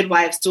care,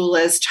 midwives,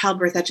 doulas,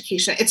 childbirth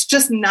education. It's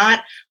just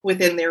not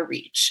within their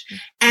reach.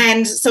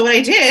 And so what I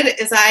did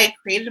is I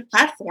created a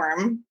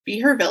platform, Be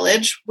Her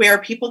Village,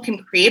 where people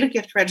can create a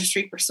gift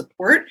registry for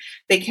support.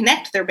 They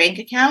connect their bank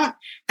account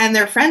and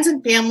their friends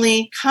and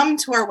family come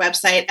to our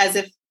website as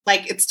if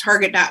it's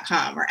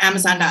Target.com or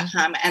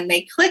Amazon.com, and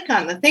they click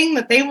on the thing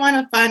that they want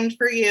to fund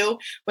for you,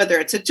 whether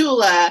it's a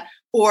doula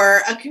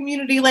or a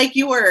community like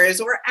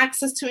yours, or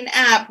access to an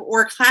app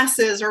or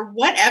classes or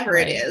whatever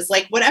it is,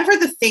 like whatever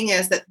the thing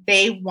is that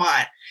they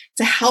want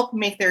to help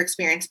make their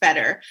experience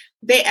better,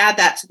 they add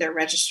that to their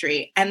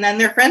registry. And then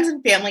their friends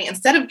and family,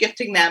 instead of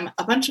gifting them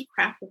a bunch of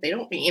crap that they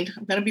don't need,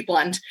 I'm going to be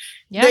blunt,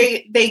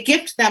 they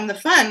gift them the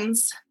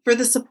funds for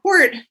the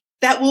support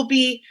that will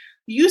be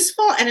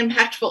useful and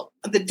impactful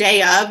the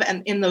day of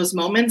and in those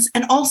moments,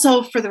 and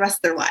also for the rest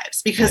of their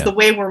lives, because the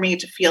way we're made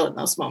to feel in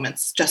those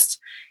moments, just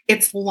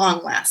it's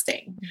long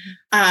lasting.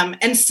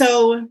 And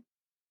so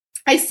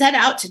I set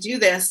out to do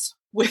this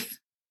with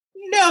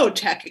no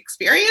tech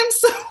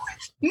experience,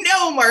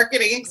 no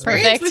marketing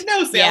experience, with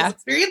no sales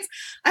experience.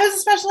 I was a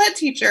special ed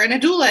teacher and a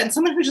doula and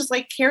someone who just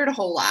like cared a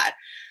whole lot.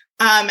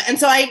 And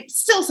so I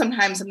still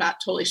sometimes am not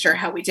totally sure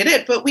how we did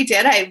it, but we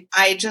did.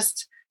 I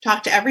just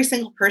talked to every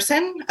single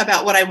person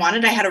about what I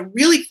wanted. I had a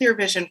really clear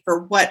vision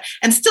for what,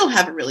 and still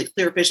have a really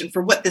clear vision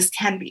for what this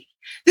can be.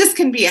 This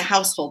can be a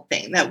household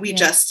thing that we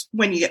just,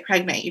 when you get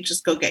pregnant, you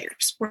just go get your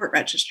support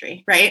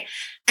registry, right?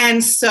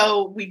 And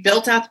so we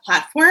built out the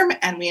platform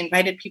and we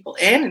invited people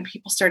in and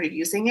people started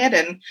using it.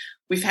 And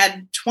we've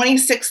had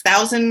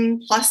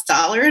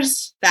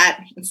 $26,000+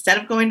 that instead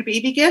of going to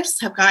baby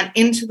gifts have gone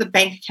into the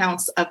bank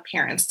accounts of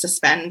parents to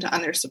spend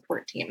on their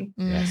support team.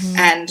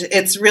 And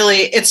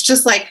it's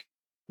just like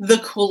the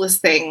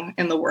coolest thing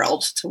in the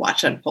world to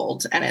watch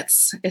unfold. And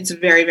it's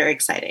very, very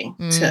exciting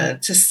to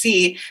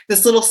see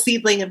this little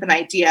seedling of an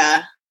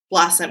idea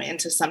blossom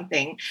into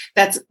something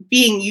that's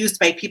being used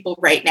by people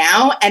right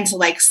now, and to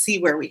like see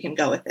where we can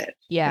go with it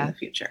in the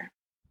future.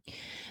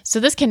 So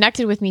this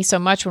connected with me so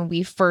much when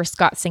we first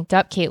got synced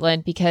up,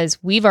 Caitlin,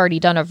 because we've already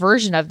done a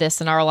version of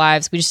this in our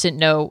lives. We just didn't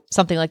know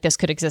something like this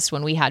could exist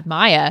when we had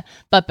Maya.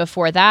 But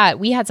before that,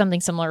 we had something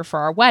similar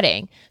for our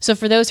wedding. So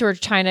for those who are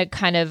trying to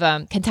kind of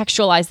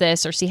contextualize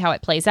this or see how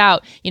it plays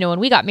out, when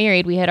we got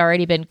married, we had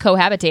already been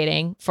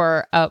cohabitating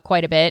for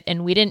quite a bit,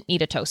 and we didn't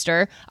need a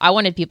toaster. I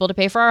wanted people to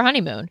pay for our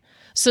honeymoon.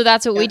 So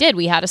that's what we did.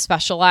 We had a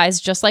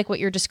specialized, just like what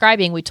you're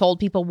describing. We told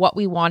people what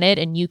we wanted,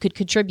 and you could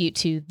contribute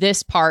to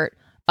this part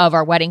of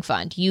our wedding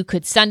fund. You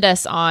could send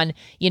us on,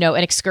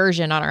 an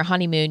excursion on our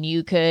honeymoon.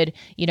 You could,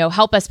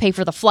 help us pay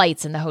for the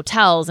flights and the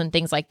hotels and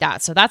things like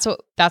that. So that's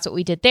what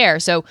we did there.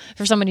 So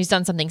for someone who's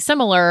done something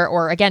similar,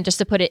 or again, just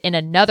to put it in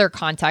another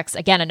context,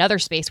 again, another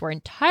space where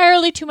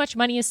entirely too much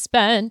money is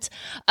spent.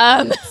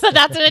 So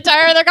that's an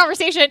entire other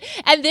conversation.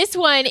 And this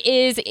one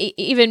is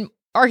even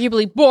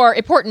arguably more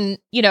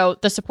important,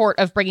 the support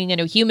of bringing a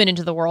new human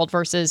into the world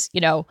versus,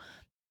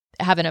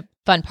 having a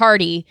fun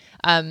party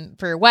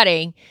for your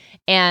wedding.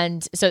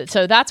 And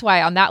so that's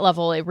why on that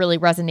level, it really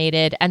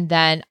resonated. And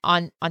then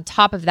on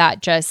top of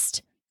that,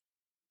 just,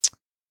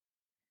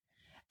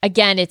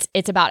 again,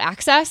 it's about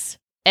access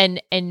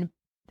and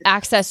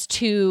access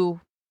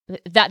to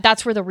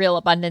that's where the real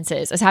abundance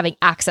is having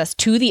access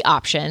to the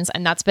options.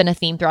 And that's been a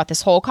theme throughout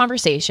this whole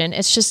conversation.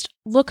 It's just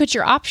look at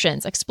your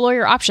options, explore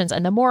your options.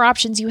 And the more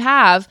options you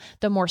have,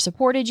 the more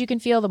supported you can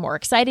feel, the more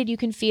excited you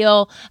can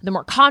feel, the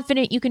more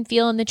confident you can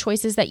feel in the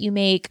choices that you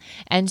make.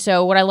 And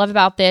so what I love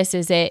about this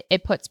is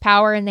it puts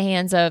power in the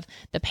hands of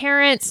the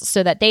parents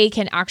so that they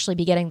can actually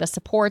be getting the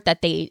support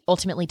that they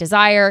ultimately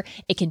desire.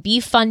 It can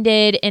be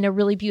funded in a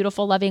really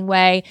beautiful, loving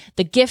way.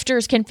 The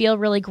gifters can feel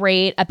really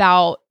great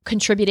about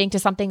contributing to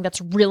something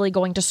that's really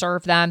going to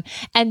serve them.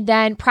 And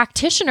then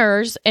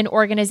practitioners and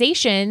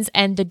organizations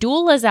and the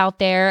doulas out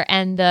there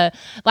and the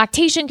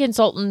lactation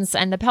consultants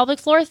and the pelvic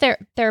floor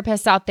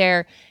therapists out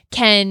there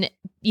can,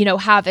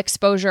 have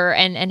exposure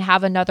and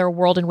have another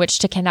world in which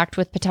to connect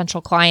with potential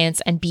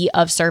clients and be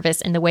of service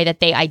in the way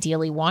that they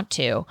ideally want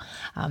to.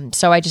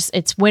 So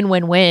it's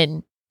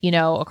win-win-win,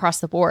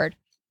 across the board.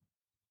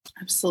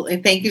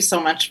 Absolutely. Thank you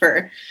so much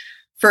for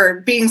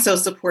being so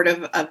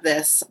supportive of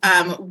this.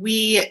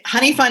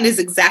 Honey Fund is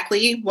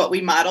exactly what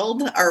we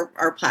modeled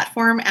our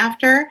platform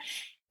after.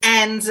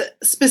 And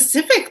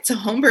specific to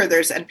home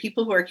birthers and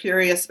people who are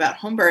curious about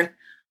home birth,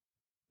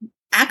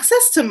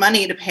 access to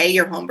money to pay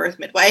your home birth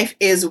midwife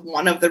is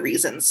one of the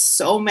reasons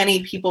so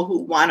many people who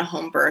want a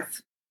home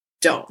birth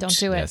don't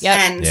do it.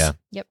 Yes.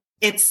 And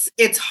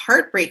it's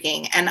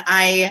heartbreaking. And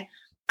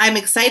I'm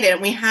excited.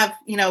 And we have,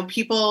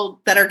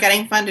 people that are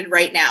getting funded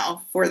right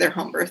now for their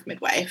home birth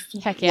midwife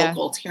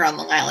local here on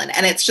Long Island.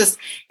 And it's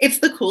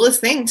the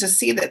coolest thing to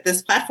see that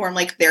this platform,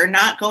 like they're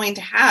not going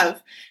to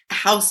have a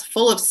house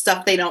full of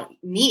stuff they don't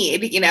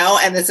need,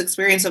 and this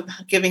experience of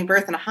giving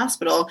birth in a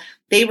hospital,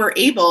 they were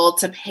able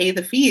to pay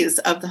the fees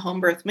of the home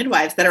birth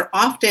midwives that are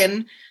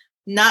often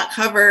not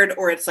covered,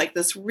 or it's like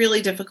this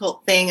really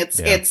difficult thing.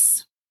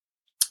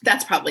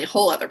 That's probably a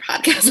whole other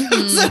podcast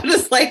episode,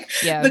 just like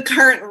the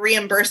current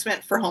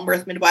reimbursement for home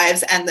birth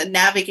midwives and the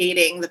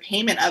navigating the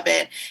payment of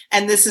it.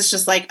 And this is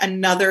just like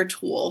another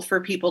tool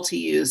for people to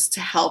use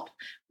to help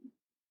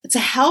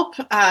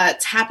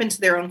tap into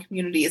their own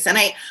communities. And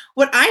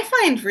what I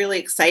find really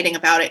exciting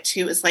about it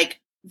too is like,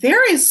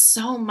 there is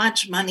so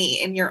much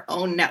money in your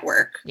own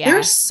network.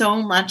 There's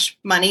so much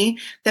money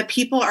that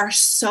people are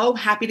so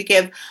happy to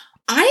give.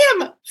 I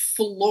am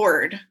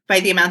floored by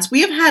the amounts.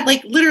 We have had,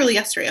 like, literally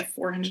yesterday, a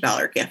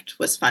 $400 gift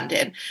was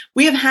funded.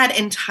 We have had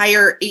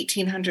entire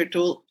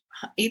 $1,800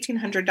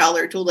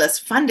 doulas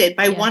funded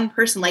by one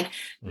person. Like,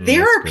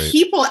 there are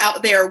people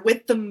out there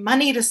with the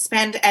money to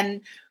spend,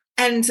 and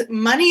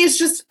money is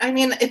just, I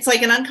mean, it's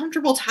like an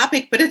uncomfortable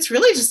topic, but it's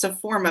really just a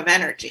form of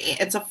energy.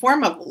 It's a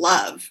form of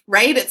love,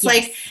 right? It's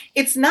like,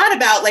 it's not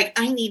about like,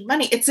 I need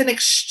money. It's an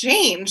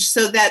exchange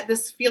so that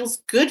this feels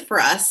good for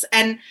us.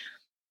 And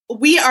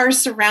we are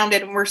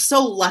surrounded, and we're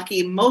so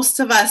lucky, most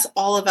of us,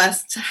 all of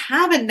us, to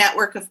have a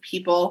network of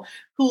people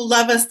who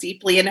love us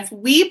deeply. And if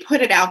we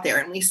put it out there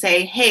and we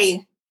say,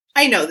 hey,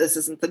 I know this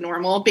isn't the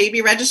normal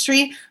baby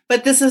registry,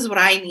 but this is what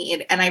I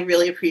need, and I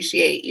really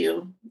appreciate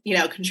you,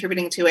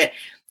 contributing to it.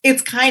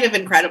 It's kind of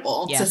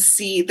incredible to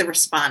see the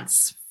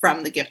response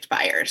from the gift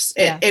buyers.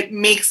 It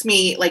makes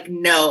me like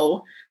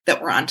know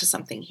that we're onto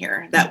something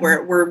here, that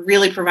we're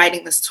really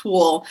providing this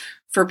tool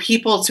for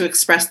people to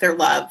express their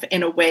love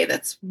in a way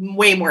that's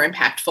way more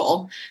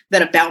impactful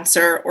than a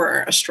bouncer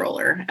or a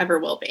stroller ever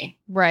will be.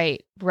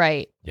 Right.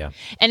 Yeah.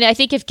 And I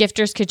think if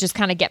gifters could just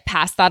kind of get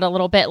past that a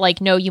little bit, like,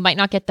 no, you might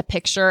not get the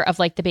picture of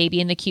like the baby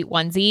in the cute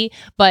onesie,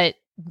 but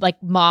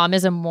like mom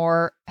is a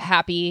more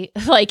happy,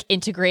 like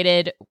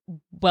integrated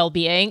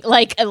well-being,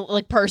 like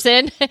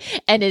person,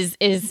 and is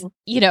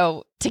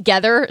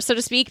together, so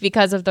to speak,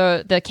 because of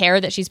the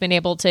care that she's been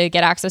able to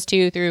get access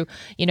to through,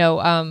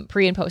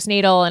 pre and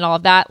postnatal and all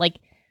of that. Like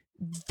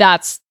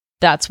that's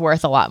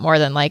worth a lot more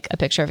than like a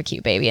picture of a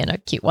cute baby in a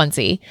cute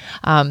onesie.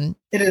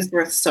 It is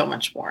worth so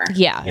much more.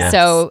 Yeah. Yes.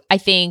 So I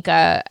think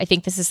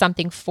this is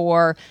something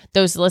for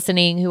those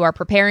listening who are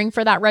preparing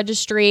for that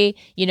registry,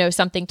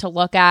 something to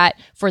look at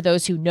for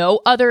those who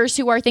know others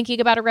who are thinking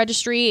about a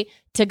registry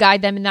to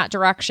guide them in that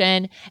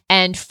direction.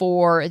 And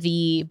for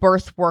the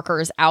birth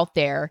workers out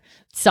there,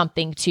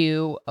 something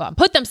to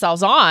put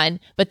themselves on,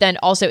 but then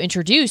also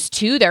introduce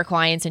to their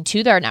clients and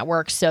to their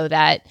networks so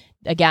that,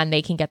 again,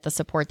 they can get the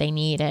support they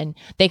need. And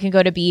they can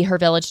go to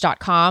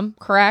BeHerVillage.com,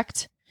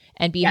 correct?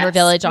 And Be Her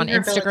Village on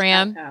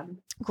Instagram.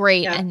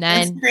 Great. Yeah. And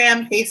then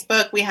Instagram,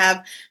 Facebook. We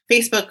have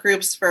Facebook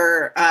groups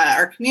for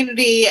our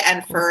community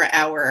and for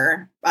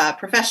our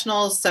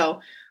professionals.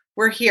 So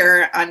we're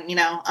here on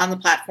the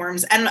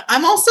platforms. And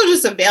I'm also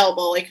just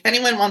available. Like, if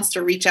anyone wants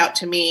to reach out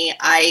to me,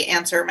 I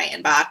answer my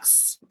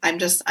inbox.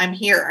 I'm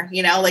here, we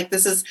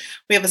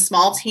have a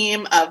small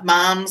team of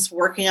moms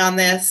working on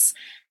this.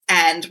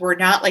 And we're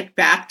not like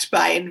backed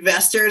by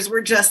investors.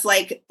 We're just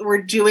like,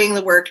 we're doing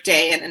the work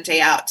day in and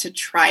day out to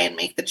try and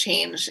make the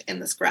change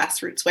in this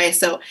grassroots way.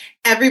 So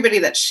everybody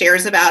that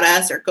shares about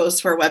us or goes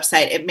to our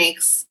website, it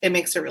makes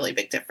a really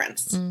big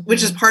difference,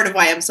 which is part of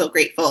why I'm so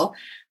grateful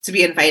to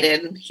be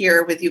invited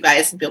here with you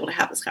guys and be able to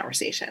have this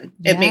conversation.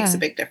 It makes a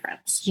big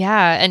difference.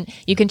 Yeah. And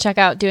you can check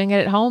out Doing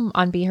It at Home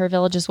on Be Her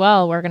Village as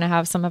well. We're going to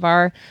have some of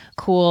our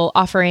cool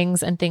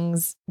offerings and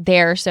things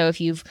there. So if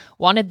you've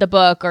wanted the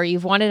book, or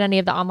you've wanted any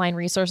of the online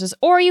resources,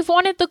 or you've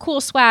wanted the cool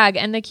swag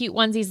and the cute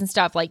onesies and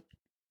stuff, like,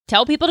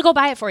 tell people to go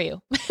buy it for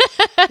you.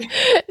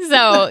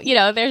 So,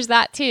 there's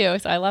that too.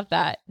 So I love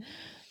that.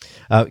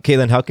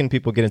 Caitlin, how can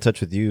people get in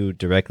touch with you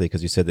directly?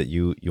 Because you said that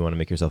you want to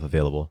make yourself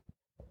available.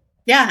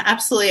 Yeah,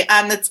 absolutely.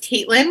 That's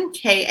Caitlin,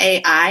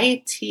 Kaitlin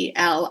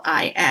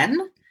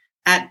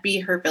at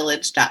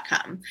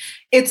BeHerVillage.com.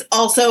 It's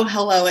also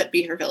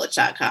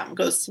hello@BeHerVillage.com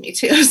goes to me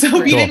too.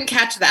 So if you didn't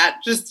catch that,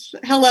 just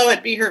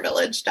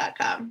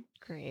hello@BeHerVillage.com.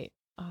 Great.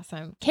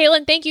 Awesome.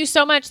 Caitlin, thank you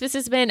so much. This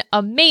has been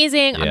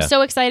amazing. Yeah. I'm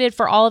so excited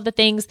for all of the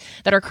things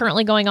that are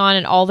currently going on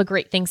and all the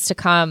great things to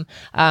come.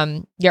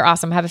 You're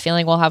awesome. I have a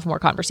feeling we'll have more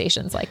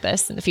conversations like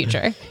this in the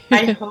future.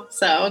 I hope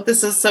so.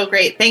 This is so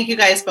great. Thank you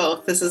guys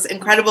both. This is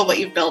incredible what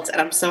you've built, and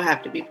I'm so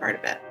happy to be part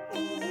of it.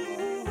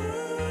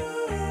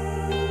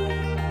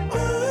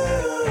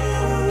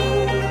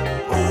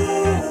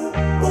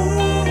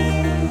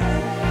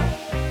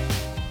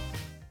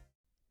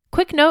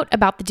 Quick note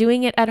about the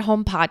Doing It at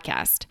Home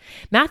podcast.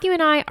 Matthew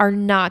and I are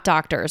not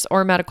doctors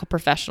or medical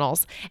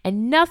professionals,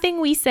 and nothing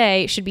we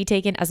say should be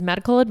taken as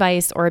medical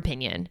advice or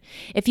opinion.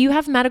 If you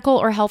have medical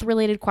or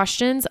health-related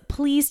questions,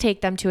 please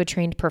take them to a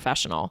trained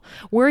professional.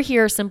 We're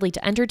here simply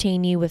to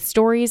entertain you with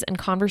stories and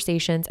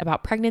conversations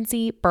about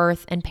pregnancy,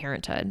 birth, and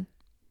parenthood.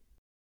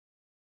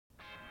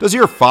 Does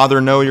your father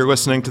know you're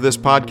listening to this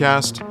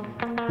podcast?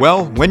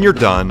 Well, when you're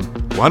done,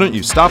 why don't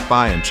you stop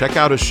by and check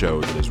out a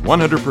show that is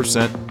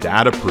 100%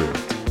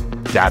 dad-approved.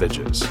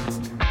 Dadages.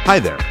 Hi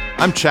there,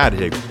 I'm Chad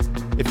Higgle.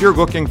 If you're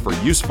looking for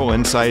useful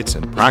insights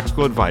and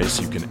practical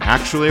advice you can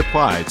actually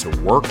apply to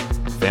work,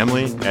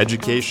 family,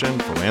 education,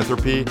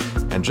 philanthropy,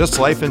 and just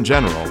life in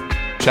general,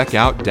 check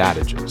out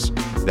Dadages.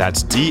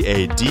 That's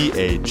DADAGES,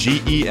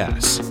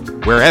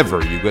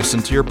 wherever you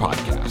listen to your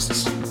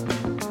podcasts.